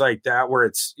different guys like that where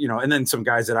it's, and then some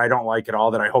guys that I don't like at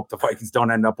all that I hope the Vikings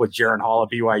don't end up with. Jaron Hall at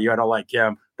BYU. I don't like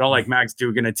him. Don't like Max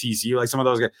Dugan at TCU, like some of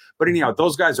those guys. But anyhow,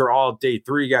 those guys are all day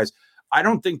 3 guys. I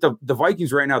don't think the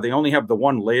Vikings right now, they only have the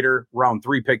one later round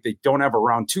 3 pick. They don't have a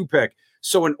round 2 pick.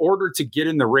 So in order to get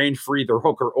in the range for either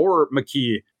Hooker or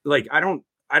McKee, like I don't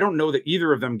know that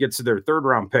either of them gets to their 3rd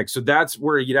round pick. So that's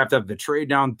where you'd have to have the trade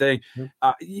down thing.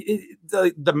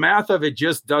 The math of it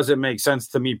just doesn't make sense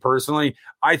to me personally.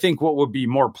 I think what would be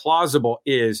more plausible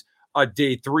is a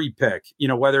day 3 pick,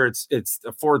 whether it's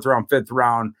the 4th round, 5th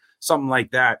round, something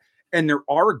like that. And there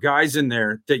are guys in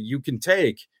there that you can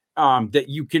take that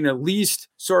you can at least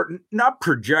not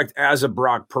project as a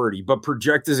Brock Purdy, but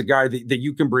project as a guy that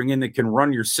you can bring in that can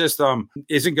run your system,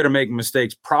 isn't going to make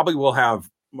mistakes, will have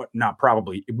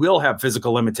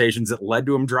physical limitations that led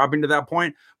to him dropping to that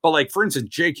point. But like, for instance,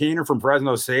 Jake Haener from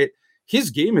Fresno State, his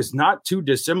game is not too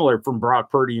dissimilar from Brock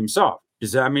Purdy himself.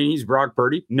 Does that mean he's Brock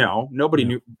Purdy? No, nobody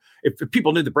knew. If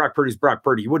people knew that Brock Purdy's Brock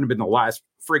Purdy, he wouldn't have been the last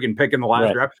friggin' pick in the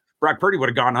last draft. Brock Purdy would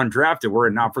have gone undrafted were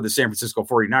it not for the San Francisco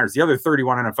 49ers. The other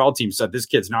 31 NFL teams said this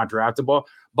kid's not draftable.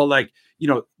 But like,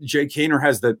 Jake Haener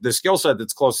has the skill set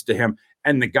that's closest to him.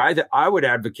 And the guy that I would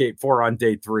advocate for on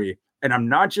day 3, and I'm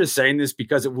not just saying this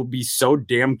because it will be so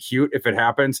damn cute if it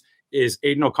happens, is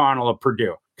Aiden O'Connell of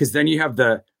Purdue. Because then you'd have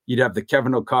the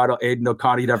Kevin O'Connell, Aiden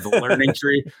O'Connell, you'd have the learning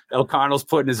tree. O'Connell's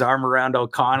putting his arm around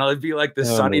O'Connell. It'd be like the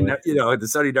son he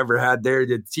never had there,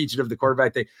 the teaching of the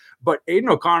quarterback thing. But Aiden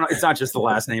O'Connell, it's not just the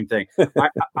last name thing.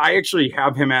 I actually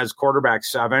have him as quarterback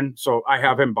 7. So I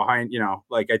have him behind,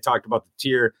 like I talked about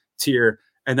the tier,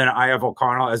 and then I have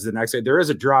O'Connell as the next. There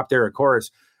is a drop there, of course.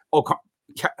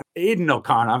 Aiden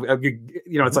O'Connell,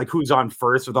 it's like who's on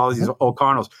first with all these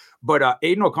O'Connells. But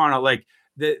Aiden O'Connell, like,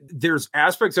 there's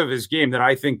aspects of his game that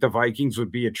I think the Vikings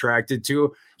would be attracted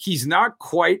to. He's not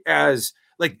quite as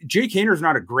like Jake Haener's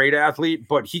not a great athlete,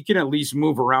 but he can at least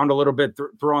move around a little bit,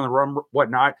 throw on the run,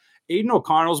 whatnot. Aiden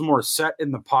O'Connell's more set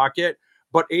in the pocket,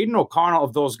 but Aiden O'Connell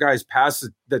of those guys past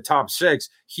the top 6,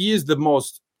 he is the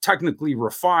most technically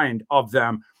refined of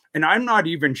them. And I'm not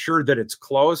even sure that it's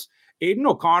close. Aiden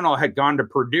O'Connell had gone to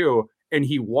Purdue and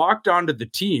he walked onto the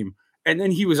team. And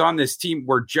then he was on this team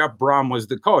where Jeff Brom was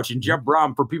the coach. And Jeff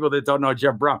Brom, for people that don't know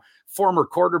Jeff Brom, former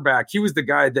quarterback, he was the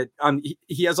guy that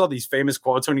he has all these famous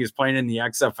quotes when he was playing in the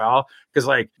XFL. Because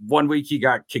like one week he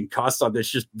got concussed on this,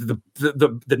 just the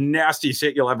nastiest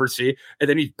hit you'll ever see. And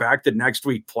then he's back the next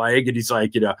week playing. And he's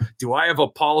like, do I have a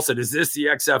pulse? And is this the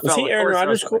XFL? Was he Aaron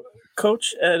Rodgers'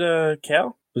 coach at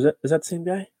Cal? Is that the same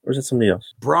guy or is that somebody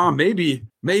else? Brom, maybe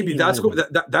that's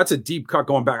that's a deep cut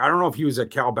going back. I don't know if he was at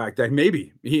Cal back then.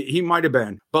 Maybe he might have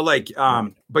been, but like,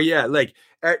 but yeah, like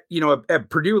at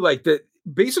Purdue, like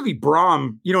basically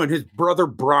Brom, and his brother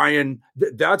Brian.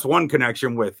 That's one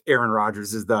connection with Aaron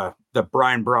Rodgers is the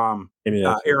Brian Brom,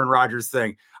 Aaron Rodgers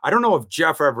thing. I don't know if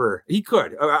Jeff he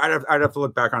could. I'd have to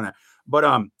look back on that, but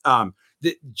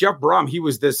Jeff Brom, he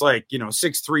was this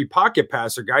 6'3" pocket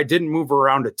passer guy, didn't move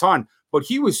around a ton. But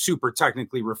he was super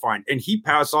technically refined, and he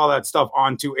passed all that stuff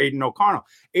on to Aiden O'Connell.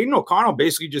 Aiden O'Connell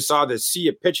basically just saw this see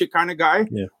it, pitch it kind of guy,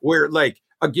 where, like,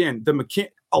 again,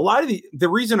 a lot of the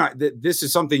reason this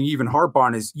is something you even harp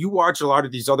on is you watch a lot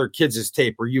of these other kids'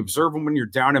 tape, or you observe them when you're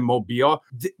down in Mobile.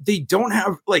 They don't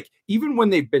have, like, even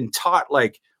when they've been taught,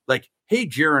 like, hey,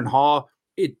 Jaron Hall,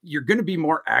 you're going to be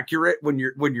more accurate when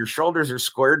your shoulders are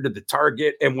squared to the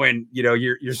target, and when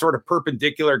you're sort of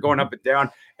perpendicular going up and down,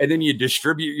 and then you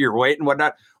distribute your weight and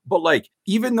whatnot. But like,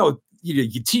 even though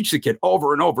you teach the kid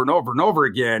over and over and over and over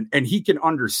again, and he can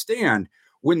understand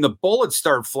when the bullets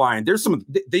start flying, there's some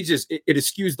it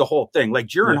eschews the whole thing. Like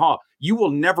Jaron Hall, you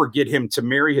will never get him to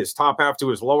marry his top half to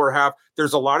his lower half.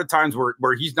 There's a lot of times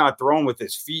where he's not throwing with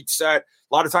his feet set.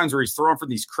 A lot of times where he's throwing from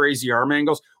these crazy arm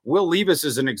angles. Will Levis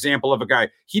is an example of a guy.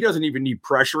 He doesn't even need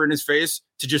pressure in his face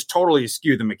to just totally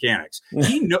eschew the mechanics.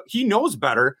 He knows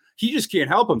better. He just can't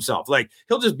help himself. Like,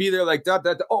 he'll just be there like that.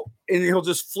 And he'll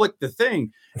just flick the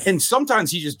thing. And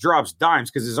sometimes he just drops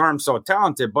dimes because his arm's so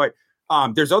talented. But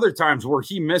there's other times where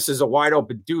he misses a wide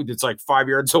open dude that's like 5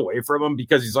 yards away from him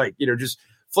because he's like, just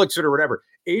flicks it or whatever.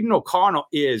 Aiden O'Connell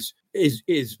I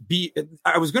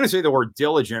was going to say the word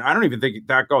diligent. I don't even think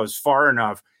that goes far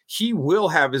enough. He will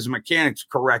have his mechanics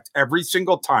correct every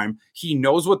single time. He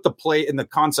knows what the play and the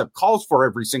concept calls for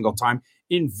every single time.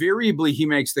 Invariably, he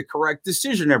makes the correct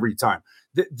decision every time.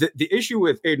 The issue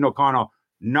with Aiden O'Connell,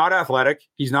 not athletic.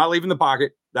 He's not leaving the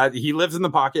pocket. He lives in the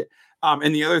pocket.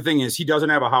 And the other thing is he doesn't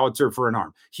have a howitzer for an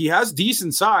arm. He has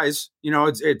decent size.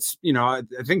 It's I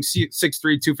think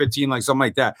 6'3", 215, like something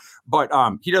like that. But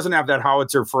he doesn't have that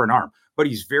howitzer for an arm. But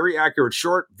he's very accurate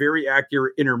short, very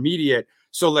accurate intermediate.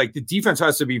 So like the defense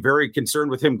has to be very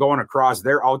concerned with him going across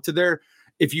there out to there.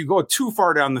 If you go too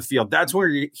far down the field, that's where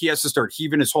he has to start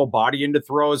heaving his whole body into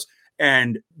throws.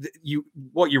 And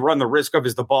what you run the risk of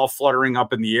is the ball fluttering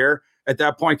up in the air at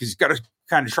that point, because he's got to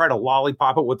kind of try to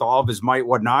lollipop it with all of his might,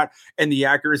 whatnot. And the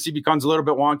accuracy becomes a little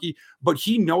bit wonky, but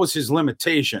he knows his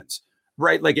limitations,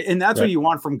 right? Like, and that's what you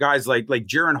want from guys like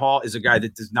Jaron Hall is a guy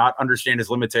that does not understand his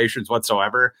limitations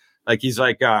whatsoever. Like he's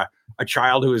like a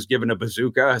child who is given a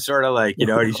bazooka, sort of like,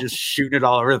 and he's just shooting it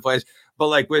all over the place. But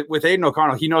like with Aiden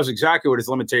O'Connell, he knows exactly what his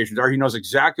limitations are. He knows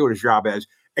exactly what his job is,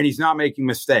 and he's not making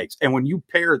mistakes. And when you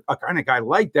pair a kind of guy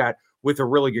like that with a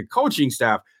really good coaching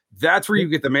staff, that's where you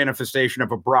get the manifestation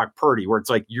of a Brock Purdy, where it's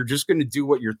like you're just going to do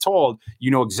what you're told. You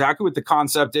know exactly what the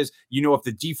concept is. You know if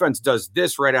the defense does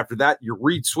this right after that, your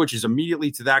read switches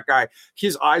immediately to that guy.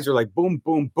 His eyes are like boom,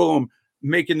 boom, boom,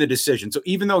 making the decision. So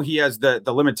even though he has the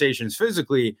limitations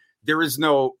physically, there is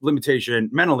no limitation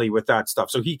mentally with that stuff.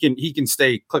 So he can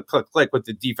stay click, click, click with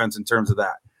the defense in terms of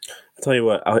that. I'll tell you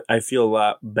what, I feel a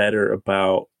lot better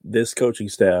about this coaching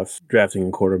staff drafting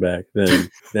a quarterback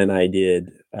than I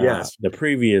did the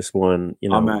previous one.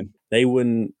 They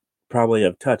wouldn't probably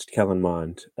have touched Kellen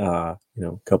Mond, a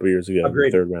couple years ago in the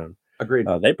third round. Agreed.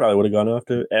 They probably would have gone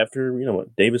after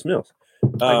Davis Mills.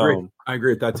 I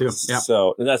agree with that too. Yeah.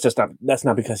 So that's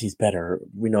not because he's better.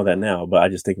 We know that now, but I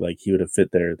just think like he would have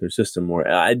fit their system more.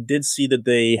 I did see that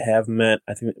they have met.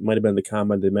 I think it might have been the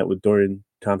combine. They met with Dorian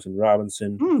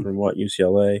Thompson-Robinson from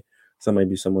UCLA. So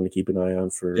maybe someone to keep an eye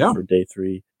on for day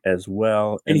 3 as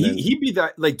well. And he'd be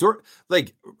that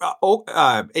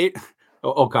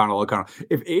O'Connell.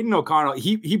 If Aiden O'Connell,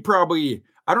 he probably.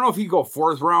 I don't know if he'd go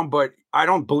 4th round, but I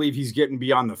don't believe he's getting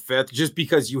beyond the 5th just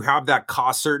because you have that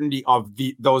cost certainty of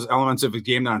those elements of the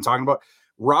game that I'm talking about.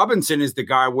 Robinson is the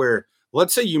guy where,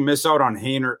 let's say you miss out on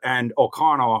Haener and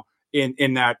O'Connell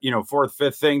in that, 4th,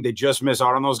 5th thing. They just miss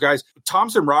out on those guys.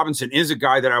 Thompson Robinson is a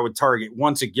guy that I would target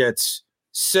once it gets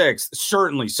 6th,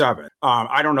 certainly 7th.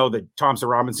 I don't know that Thompson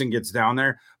Robinson gets down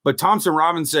there, but Thompson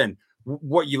Robinson,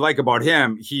 what you like about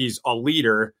him, he's a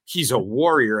leader. He's a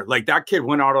warrior. Like that kid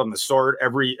went out on the sword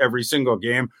every single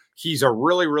game. He's a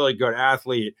really, really good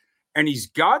athlete, and he's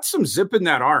got some zip in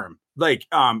that arm. Like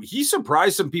he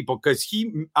surprised some people because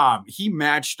he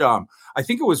matched I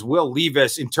think it was Will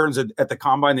Levis in terms of at the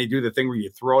combine they do the thing where you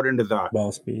throw it into the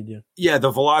ball speed,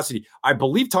 the velocity. I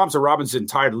believe Thompson Robinson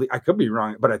tied. I could be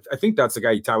wrong, but I think that's the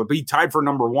guy he tied with. But he tied for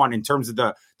number 1 in terms of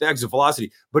the exit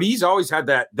velocity. But he's always had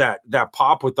that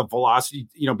pop with the velocity.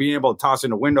 Being able to toss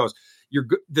into windows.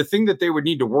 The thing that they would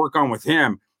need to work on with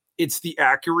him, it's the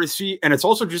accuracy, and it's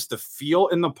also just the feel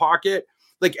in the pocket.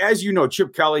 Like, as you know,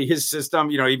 Chip Kelly, his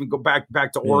system, even go back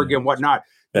to Oregon, whatnot.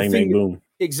 Bang, bang, boom.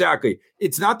 Exactly.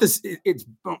 It's not this.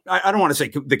 I don't want to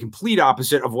say the complete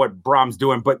opposite of what Brom's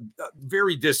doing, but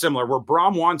very dissimilar, where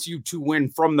Brom wants you to win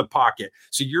from the pocket.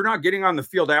 So you're not getting on the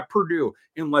field at Purdue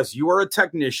unless you are a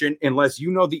technician, unless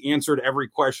you know the answer to every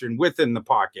question within the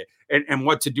pocket and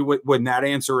what to do when that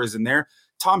answer is in there.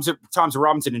 Thompson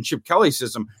Robinson and Chip Kelly's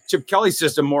system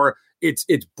more. It's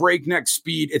breakneck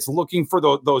speed. It's looking for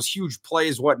those huge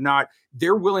plays, whatnot.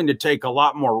 They're willing to take a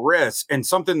lot more risks, and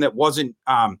something that wasn't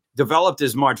developed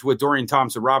as much with Dorian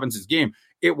Thompson-Robinson's game.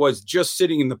 It was just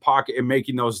sitting in the pocket and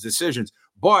making those decisions.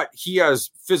 But he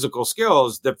has physical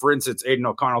skills that, for instance, Aiden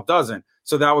O'Connell doesn't.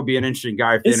 So that would be an interesting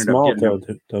guy if they ended up getting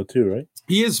him. Though, too, right?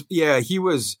 He is. Yeah, he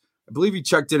was. I believe he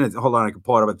checked in at. Hold on, I can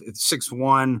pull it up. It's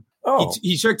 6'1". Oh,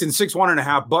 he checked in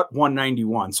 6'1.5", but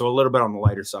 191, so a little bit on the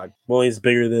lighter side. Well, he's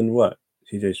bigger than what?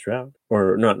 CJ Stroud?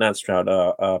 Or not Stroud,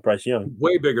 Bryce Young.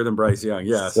 Way bigger than Bryce Young,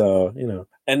 yes. So,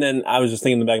 And then I was just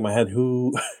thinking in the back of my head,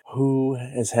 who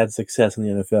has had success in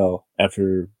the NFL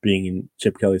after being in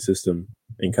Chip Kelly's system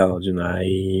in college? And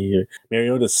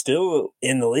Mariota's still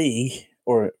in the league,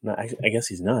 or not, I guess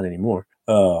he's not anymore.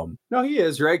 No, he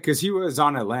is, right? Because he was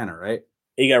on Atlanta, right?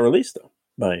 He got released, though.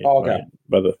 By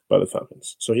the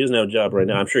Falcons, so he doesn't have a job right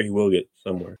now. I'm sure he will get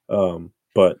somewhere.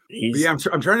 But he's I'm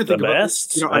trying to think the about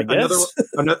best. I guess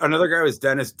another guy was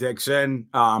Dennis Dixon.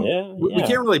 We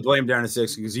can't really blame Dennis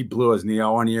Dixon because he blew his knee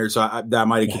out 1 year, so that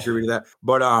might have contributed to that.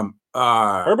 But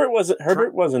Herbert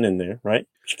wasn't in there, right?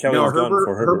 Kelly was gone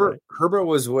before Herbert. Right? Herbert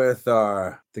was with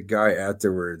the guy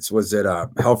afterwards. Was it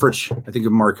Helfrich? I think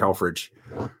of Mark Helfrich.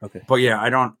 Okay, but yeah,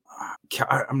 I don't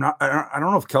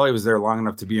know if Kelly was there long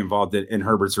enough to be involved in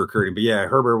Herbert's recruiting, but yeah,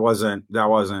 Herbert wasn't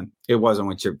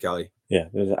with Chip Kelly. Yeah,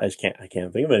 I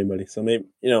can't think of anybody. So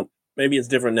maybe it's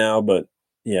different now, but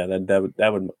yeah, that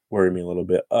would worry me a little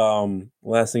bit.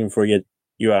 Last thing before we get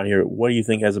you out here, what do you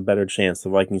think has a better chance? The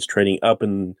Vikings trading up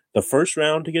in the first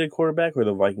round to get a quarterback, or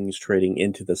the Vikings trading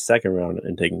into the second round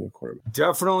and taking a quarterback?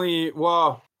 Definitely.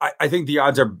 Well, I think the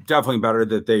odds are definitely better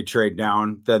that they trade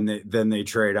down than they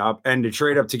trade up. And to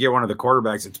trade up to get one of the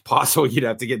quarterbacks, it's possible you'd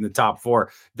have to get in the top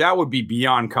 4. That would be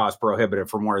beyond cost prohibitive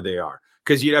from where they are,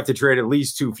 because you'd have to trade at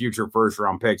least 2 future first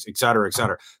round picks, et cetera, et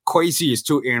cetera. Kwesi is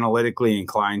too analytically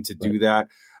inclined to do that.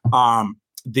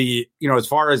 As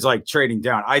far as like trading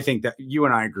down, I think that you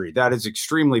and I agree that is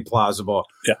extremely plausible.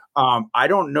 Yeah. I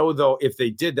don't know though if they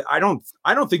did that. I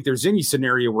don't think there's any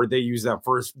scenario where they use their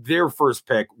first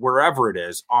pick wherever it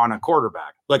is on a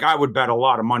quarterback. Like I would bet a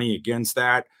lot of money against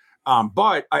that.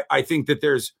 But I think that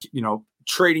there's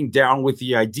trading down with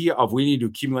the idea of we need to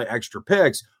accumulate extra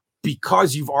picks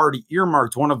because you've already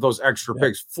earmarked one of those extra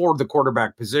picks for the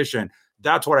quarterback position.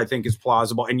 That's what I think is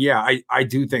plausible. And I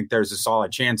do think there's a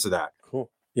solid chance of that. Cool.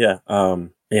 Yeah.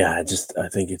 I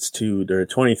think it's they're at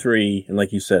 23. And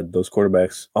like you said, those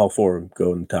quarterbacks, all 4 of them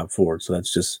go in the top 4. So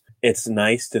it's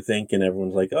nice to think. And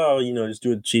everyone's like, oh, just do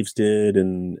what the Chiefs did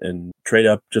and trade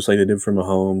up just like they did for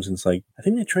Mahomes. And it's like, I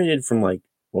think they traded from like,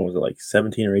 what was it, like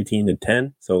 17 or 18 to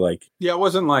 10? So like, it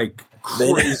wasn't like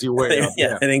crazy way up.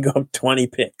 Yeah, they didn't go up 20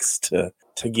 picks to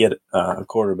get a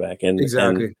quarterback. And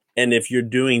exactly. And if you're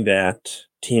doing that,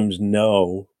 teams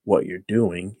know what you're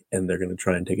doing, and they're going to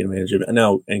try and take advantage of it.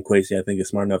 Now, and Kwesi, I think, is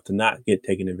smart enough to not get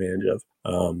taken advantage of.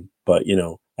 But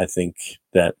I think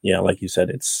that, like you said,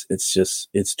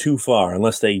 it's too far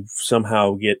unless they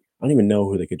somehow get. I don't even know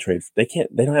who they could trade. They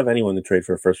don't have anyone to trade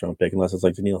for a first round pick unless it's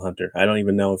like Daniil Hunter. I don't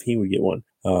even know if he would get one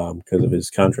because of his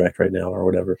contract right now or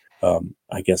whatever.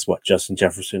 I guess Justin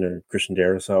Jefferson or Christian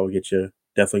Darrisaw will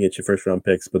definitely get your first round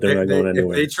picks, but they're not going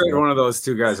anywhere. If they trade one of those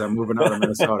 2 guys, I'm moving out of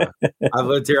Minnesota. I've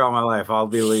lived here all my life. I'll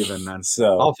be leaving then.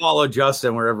 So I'll follow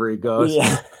Justin wherever he goes.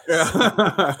 Yeah.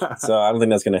 So I don't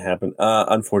think that's going to happen,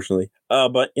 unfortunately.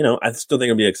 But I still think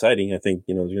it'll be exciting. I think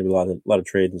there's going to be a lot of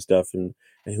trades and stuff, and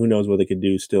who knows what they could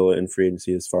do still in free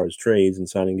agency as far as trades and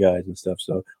signing guys and stuff.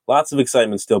 So lots of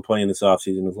excitement still playing this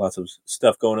offseason. There's lots of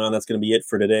stuff going on. That's going to be it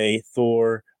for today.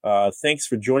 Thor, thanks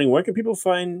for joining. Where can people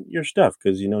find your stuff?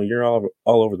 Because, you're all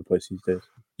over the place these days.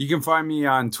 You can find me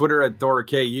on Twitter at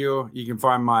ThorKU. You can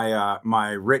find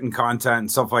my written content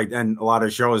and stuff like that, and a lot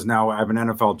of shows now. I have an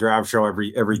NFL draft show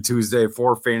every Tuesday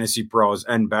for fantasy pros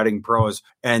and betting pros.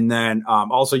 And then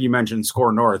also you mentioned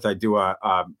Score North. I do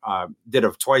did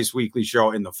a twice weekly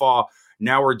show in the fall.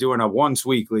 Now we're doing a once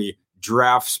weekly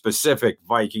draft specific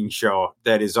Viking show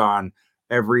that is on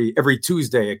every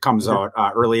Tuesday. It comes out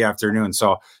early afternoon.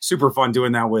 So super fun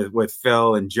doing that with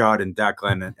Phil and Judd and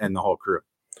Declan and the whole crew.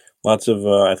 Lots of,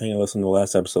 I think I listened to the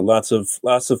last episode. Lots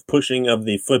of pushing of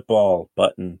the football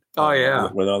button. Oh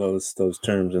yeah, with all those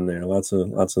terms in there. Lots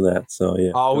of that. So yeah.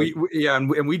 Oh,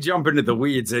 and we jump into the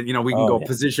weeds, and we can go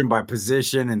position by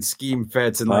position and scheme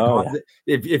fits, and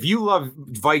if you love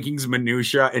Vikings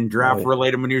minutia and draft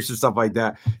related minutia stuff like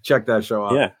that, check that show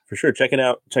out. Yeah, for sure. Check it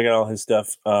out. Check out all his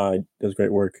stuff. Does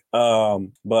great work.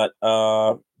 But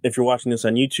if you're watching this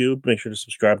on YouTube, make sure to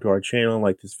subscribe to our channel,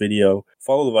 like this video,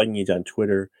 follow the Viking Age on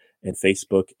Twitter and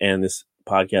Facebook, and this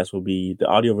podcast the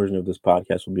audio version of this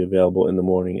podcast will be available in the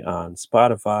morning on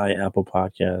Spotify, Apple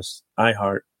Podcasts,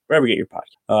 iHeart, wherever you get your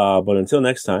podcast. But until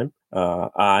next time,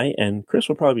 I and Chris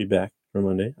will probably be back for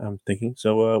Monday, I'm thinking.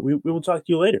 So we will talk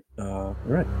to you later. All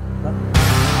right. Bye.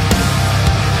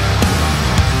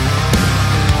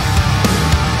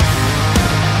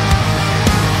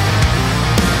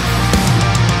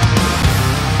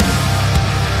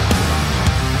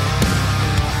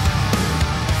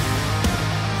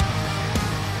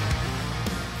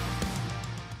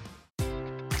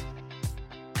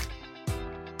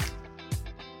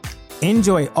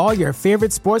 Enjoy all your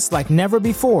favorite sports like never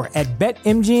before at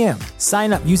BetMGM.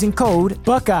 Sign up using code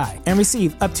Buckeye and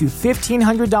receive up to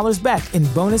 $1,500 back in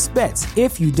bonus bets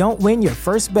if you don't win your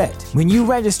first bet. When you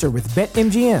register with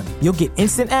BetMGM, you'll get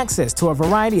instant access to a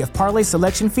variety of parlay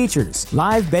selection features,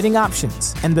 live betting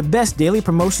options, and the best daily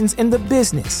promotions in the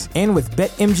business. And with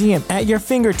BetMGM at your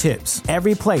fingertips,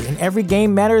 every play and every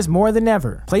game matters more than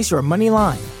ever. Place your money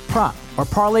line, prop, or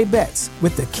parlay bets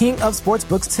with the king of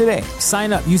sportsbooks today.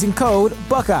 Sign up using code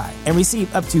Buckeye and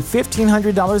receive up to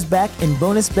 $1,500 back in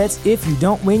bonus bets if you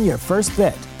don't win your first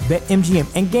bet. BetMGM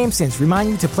and GameSense remind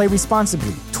you to play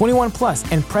responsibly. 21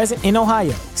 plus and present in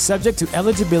Ohio, subject to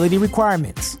eligibility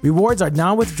requirements. Rewards are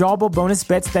non-withdrawable bonus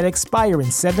bets that expire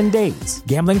in 7 days.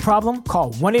 Gambling problem?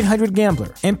 Call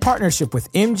 1-800-GAMBLER. In partnership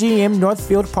with MGM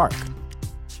Northfield Park.